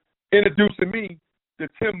Ruben introducing me to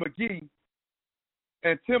Tim McGee,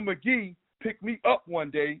 and Tim McGee picked me up one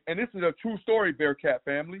day, and this is a true story, Bearcat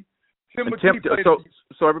family. Tim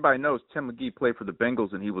everybody knows Tim McGee played for the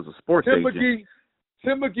Bengals, and he was a sports agent.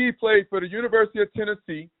 Tim McGee played for the University of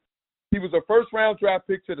Tennessee. He was a first-round draft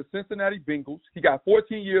pick to the Cincinnati Bengals. He got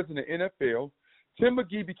 14 years in the NFL. Tim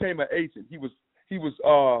McGee became an agent. He was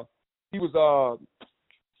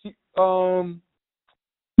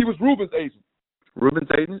Ruben's agent. Ruben's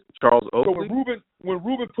agent, Charles Oakley. So when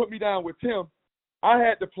Ruben put me down with Tim, I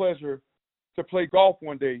had the pleasure to play golf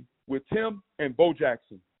one day with Tim and Bo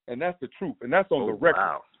Jackson, and that's the truth, and that's on the record.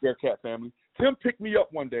 Wow. Bearcat family. Tim picked me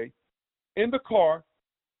up one day in the car.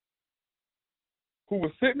 Who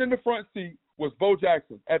was sitting in the front seat was Bo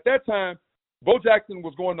Jackson. At that time, Bo Jackson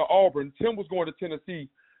was going to Auburn. Tim was going to Tennessee.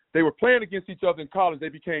 They were playing against each other in college. They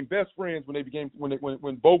became best friends when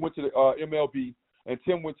Bo went to the MLB and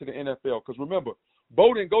Tim went to the NFL. Because remember,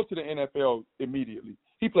 Bo didn't go to the NFL immediately.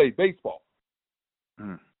 He played baseball.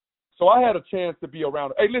 So I had a chance to be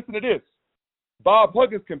around. Hey, listen to this. Bob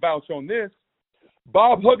Huggins can vouch on this.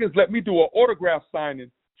 Bob Huggins let me do an autograph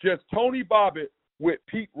signing, just Tony Bobbitt with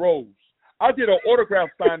Pete Rose. I did an autograph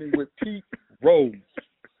signing with Pete Rose.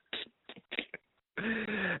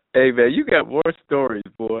 Hey, man, you got more stories,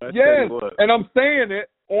 boy. Yes, and I'm saying it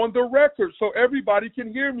on the record so everybody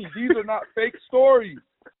can hear me. These are not fake stories.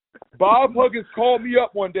 Bob Huggins called me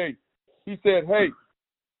up one day. He said, hey,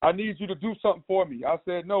 I need you to do something for me. I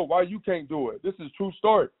said, no, why you can't do it? This is a true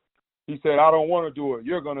story. He said, I don't want to do it.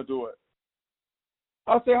 You're going to do it.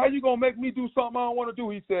 I said, how you going to make me do something I don't want to do?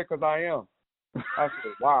 He said, because I am. I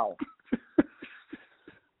said, wow.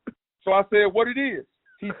 So I said, what it is?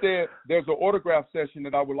 He said, there's an autograph session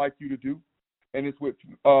that I would like you to do, and it's with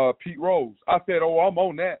Pete Rose. I said, oh, I'm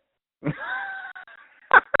on that.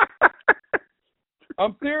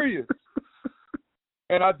 I'm serious.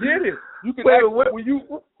 And I did it. You can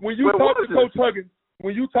when you talk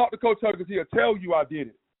to Coach Huggins, he'll tell you I did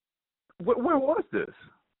it. Where was this?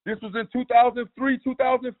 This was in 2003,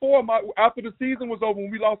 2004. After the season was over, when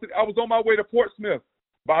we lost it, I was on my way to Portsmouth.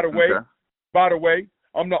 By the way,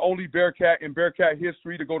 I'm the only Bearcat in Bearcat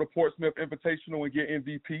history to go to Portsmouth Invitational and get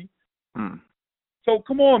MVP. So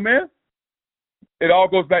come on, man. It all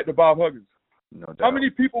goes back to Bob Huggins. No doubt. How many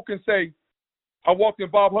people can say, I walked in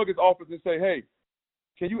Bob Huggins' office and say, hey,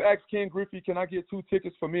 can you ask Ken Griffey, can I get 2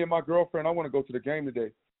 tickets for me and my girlfriend? I want to go to the game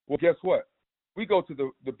today. Well, guess what? We go to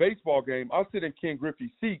the baseball game. I sit in Ken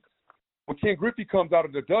Griffey's seats. When Ken Griffey comes out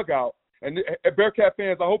of the dugout, and Bearcat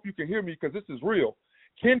fans, I hope you can hear me because this is real.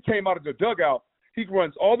 Ken came out of the dugout. He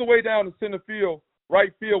runs all the way down to center field,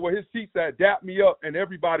 right field, where his seat's at, dap me up, and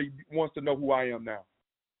everybody wants to know who I am now.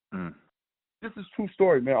 This is true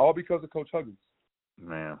story, man, all because of Coach Huggins.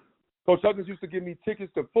 Man. Coach Huggins used to give me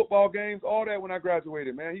tickets to football games, all that when I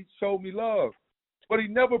graduated, man. He showed me love. But he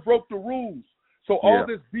never broke the rules. So all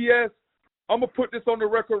this BS, I'm going to put this on the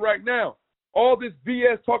record right now. All this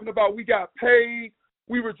BS talking about we got paid,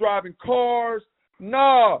 we were driving cars.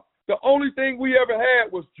 Nah, the only thing we ever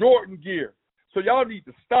had was Jordan gear. So y'all need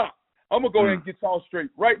to stop. I'm going to go ahead and get y'all straight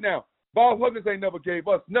right now. Bob Huggins ain't never gave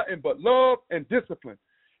us nothing but love and discipline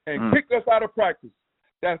and kicked us out of practice.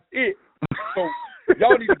 That's it. So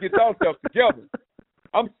y'all need to get yourselves together.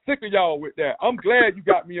 I'm sick of y'all with that. I'm glad you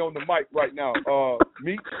got me on the mic right now,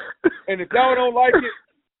 Meek. And if y'all don't like it,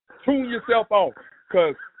 tune yourself off.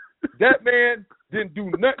 Because that man didn't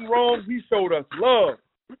do nothing wrong. He showed us love.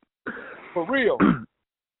 For real.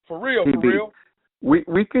 For real, for real.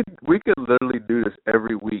 We could literally do this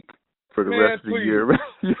every week for the rest of the year.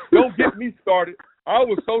 Don't get me started. I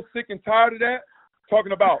was so sick and tired of that,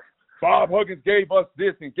 talking about Bob Huggins gave us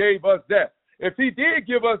this and gave us that. If he did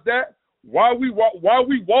give us that, why we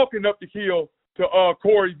walking up the hill to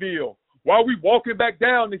Coreyville? Why we walking back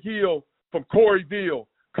down the hill from Coreyville?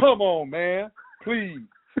 Come on, man. Please.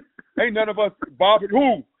 Ain't none of us, Bob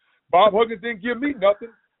Huggins didn't give me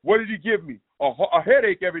nothing. What did he give me? A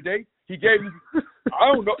headache every day. He gave me,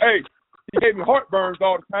 I don't know, he gave me heartburns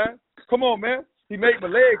all the time. Come on, man. He made my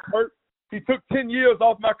legs hurt. He took 10 years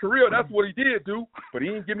off my career. That's what he did do, but he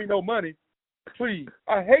didn't give me no money. Please.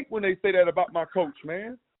 I hate when they say that about my coach,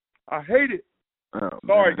 man. I hate it. Oh,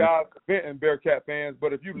 sorry, guys, and Bearcat fans,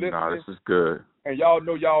 but if you listen, this is good. And y'all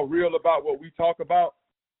know y'all real about what we talk about,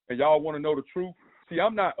 and y'all want to know the truth, see,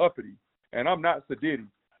 I'm not uppity, and I'm not sedity.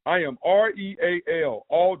 I am REAL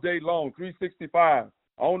all day long, 365.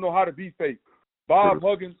 I don't know how to be fake. Bob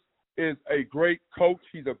Huggins is a great coach.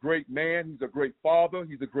 He's a great man. He's a great father.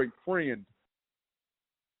 He's a great friend.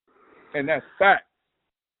 And that's fact.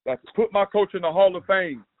 That's put my coach in the Hall of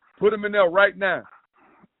Fame. Put him in there right now.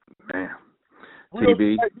 Man.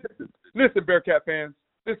 TB. Listen, Bearcat fans,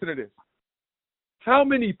 listen to this. How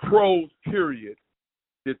many pros, period,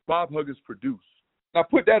 did Bob Huggins produce? Now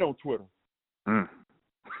put that on Twitter.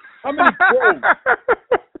 How many pros?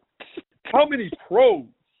 How many pros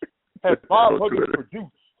has Bob Huggins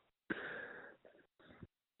produced?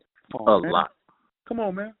 A lot. Come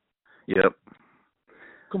on, man. Yep.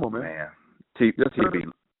 Come on, man.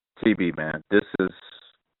 TB, man.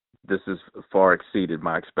 This is far exceeded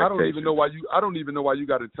my expectations. I don't even know why you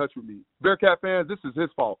got in touch with me. Bearcat fans, this is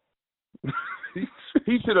his fault.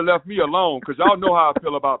 he should have left me alone because y'all know how I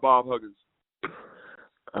feel about Bob Huggins.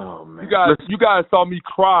 Oh man. You guys saw me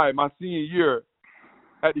cry my senior year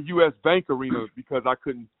at the US Bank Arena because that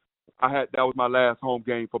was my last home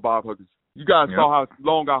game for Bob Huggins. You guys saw how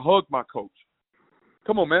long I hugged my coach.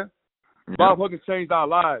 Come on, man. Yep. Bob Huggins changed our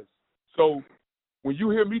lives. So when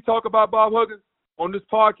you hear me talk about Bob Huggins on this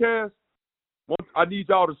podcast, I need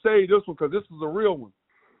y'all to say this one because this was a real one.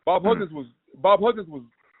 Bob Huggins was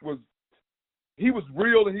he was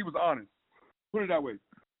real and he was honest. Put it that way.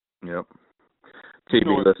 Yep.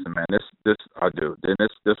 TB, listen, man. This I do. Then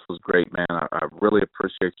this was great, man. I really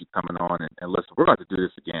appreciate you coming on and listen. We're going to do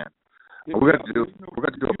this again. We're going to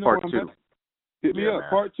do a part 2. Hit me up, man.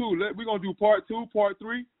 Part 2. We're going to do part 2, part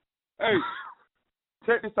 3. Hey,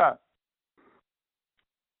 check this out.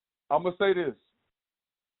 I'm going to say this.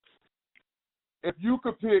 If you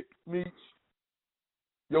could pick, Meech,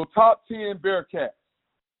 your top 10 Bearcats,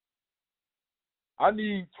 I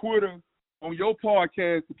need Twitter on your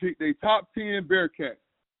podcast to pick their top 10 Bearcats.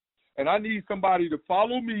 And I need somebody to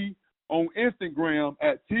follow me on Instagram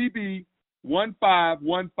at TB1515.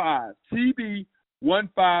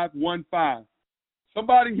 TB1515.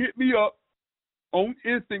 Somebody hit me up on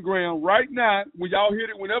Instagram right now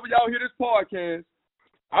whenever y'all hear this podcast.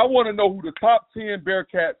 I want to know who the top 10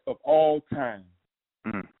 Bearcats of all time.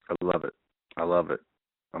 I love it.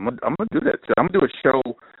 I'm gonna do that too. I'm gonna do a show.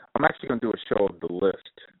 I'm actually gonna do a show of the list,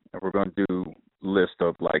 and we're gonna do list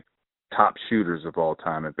of like top shooters of all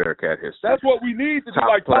time in Bearcat history. That's what we need to do,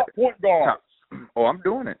 like top point guards. I'm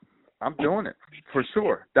doing it. For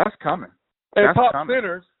sure. That's coming. And that's top coming.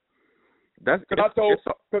 centers.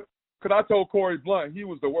 Because I told Corey Blunt he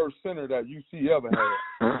was the worst center that UC ever had.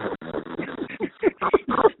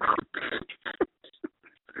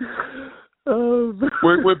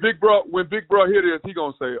 When Big Bro hear this, he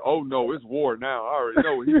gonna say, "Oh no, it's war now." I already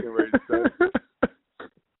know what he's getting ready to say.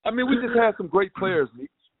 I mean, we just had some great players, Meech.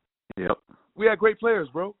 Yep. We had great players,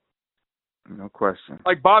 bro. No question.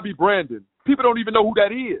 Like Bobby Brandon. People don't even know who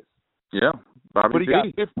that is. Yeah, Bobby.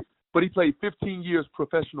 But but he played 15 years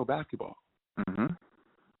professional basketball. Mm-hmm.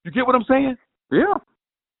 You get what I'm saying? Yeah.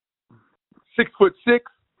 6'6".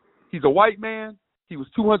 He's a white man. He was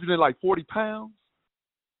 240 pounds.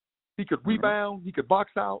 He could rebound. He could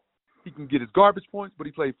box out. He can get his garbage points, but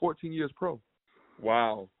he played 14 years pro.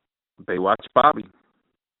 Wow. Baywatch Bobby.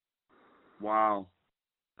 Wow.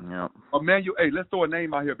 Yeah. Emmanuel, hey, let's throw a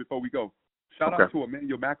name out here before we go. Shout out to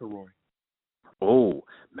Emmanuel McElroy. Oh,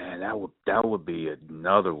 man, that would be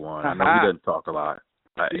another one. I know he doesn't talk a lot.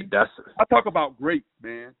 I talk about greats,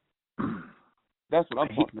 man. That's what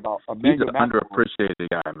I'm talking about. He's an underappreciated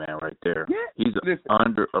guy, man, right there. Yeah. He's an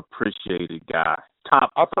underappreciated guy.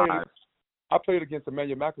 Top 5. I played against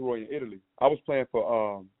Emmanuel McElroy in Italy. I was playing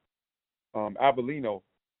for Avellino.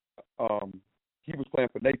 He was playing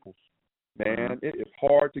for Naples. Man, it is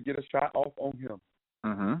hard to get a shot off on him.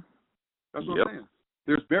 Mm-hmm. That's what I'm saying.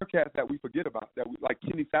 There's Bearcats that we forget about, like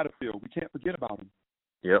Kenny Satterfield. We can't forget about him.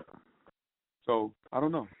 Yep. So, I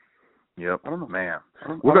don't know. Yep. I don't know. Man.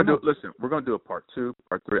 We're going to do a part 2,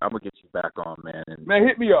 part 3. I'm going to get you back on, man. And man,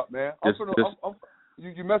 hit me up, man.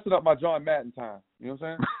 You're messing up my John Madden time. You know what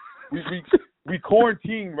I'm saying? we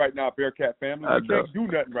quarantined right now, Bearcat family. We can't do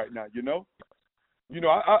nothing right now, you know? You know,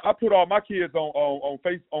 I put all my kids on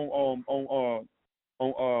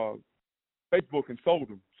Facebook and sold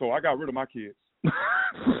them. So I got rid of my kids. You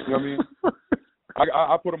know what I mean?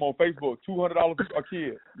 I put them on Facebook, $200 a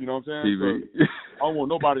kid. You know what I'm saying? So I don't want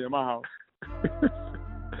nobody in my house.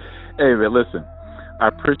 Hey, man, listen. I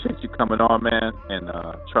appreciate you coming on, man, and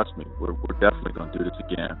trust me, we're definitely going to do this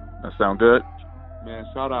again. That sound good? Man,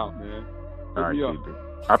 shout out, man. All right,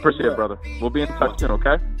 I appreciate it, brother. We'll be in touch soon,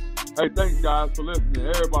 okay? Hey, thanks, guys, for listening.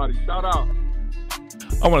 Everybody, shout out.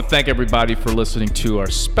 I want to thank everybody for listening to our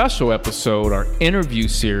special episode, our interview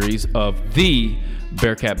series of the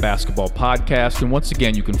Bearcat Basketball Podcast. And once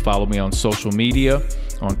again, you can follow me on social media,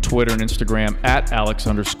 on Twitter and Instagram at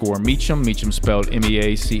Alex_Meacham. Meacham spelled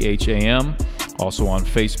Meacham. Also on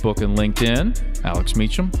Facebook and LinkedIn, Alex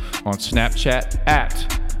Meacham. On Snapchat at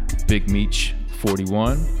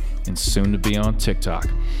BigMeach41. And soon to be on TikTok.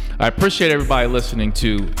 I appreciate everybody listening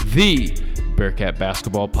to the Bearcat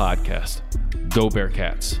Basketball Podcast. Go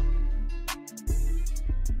Bearcats.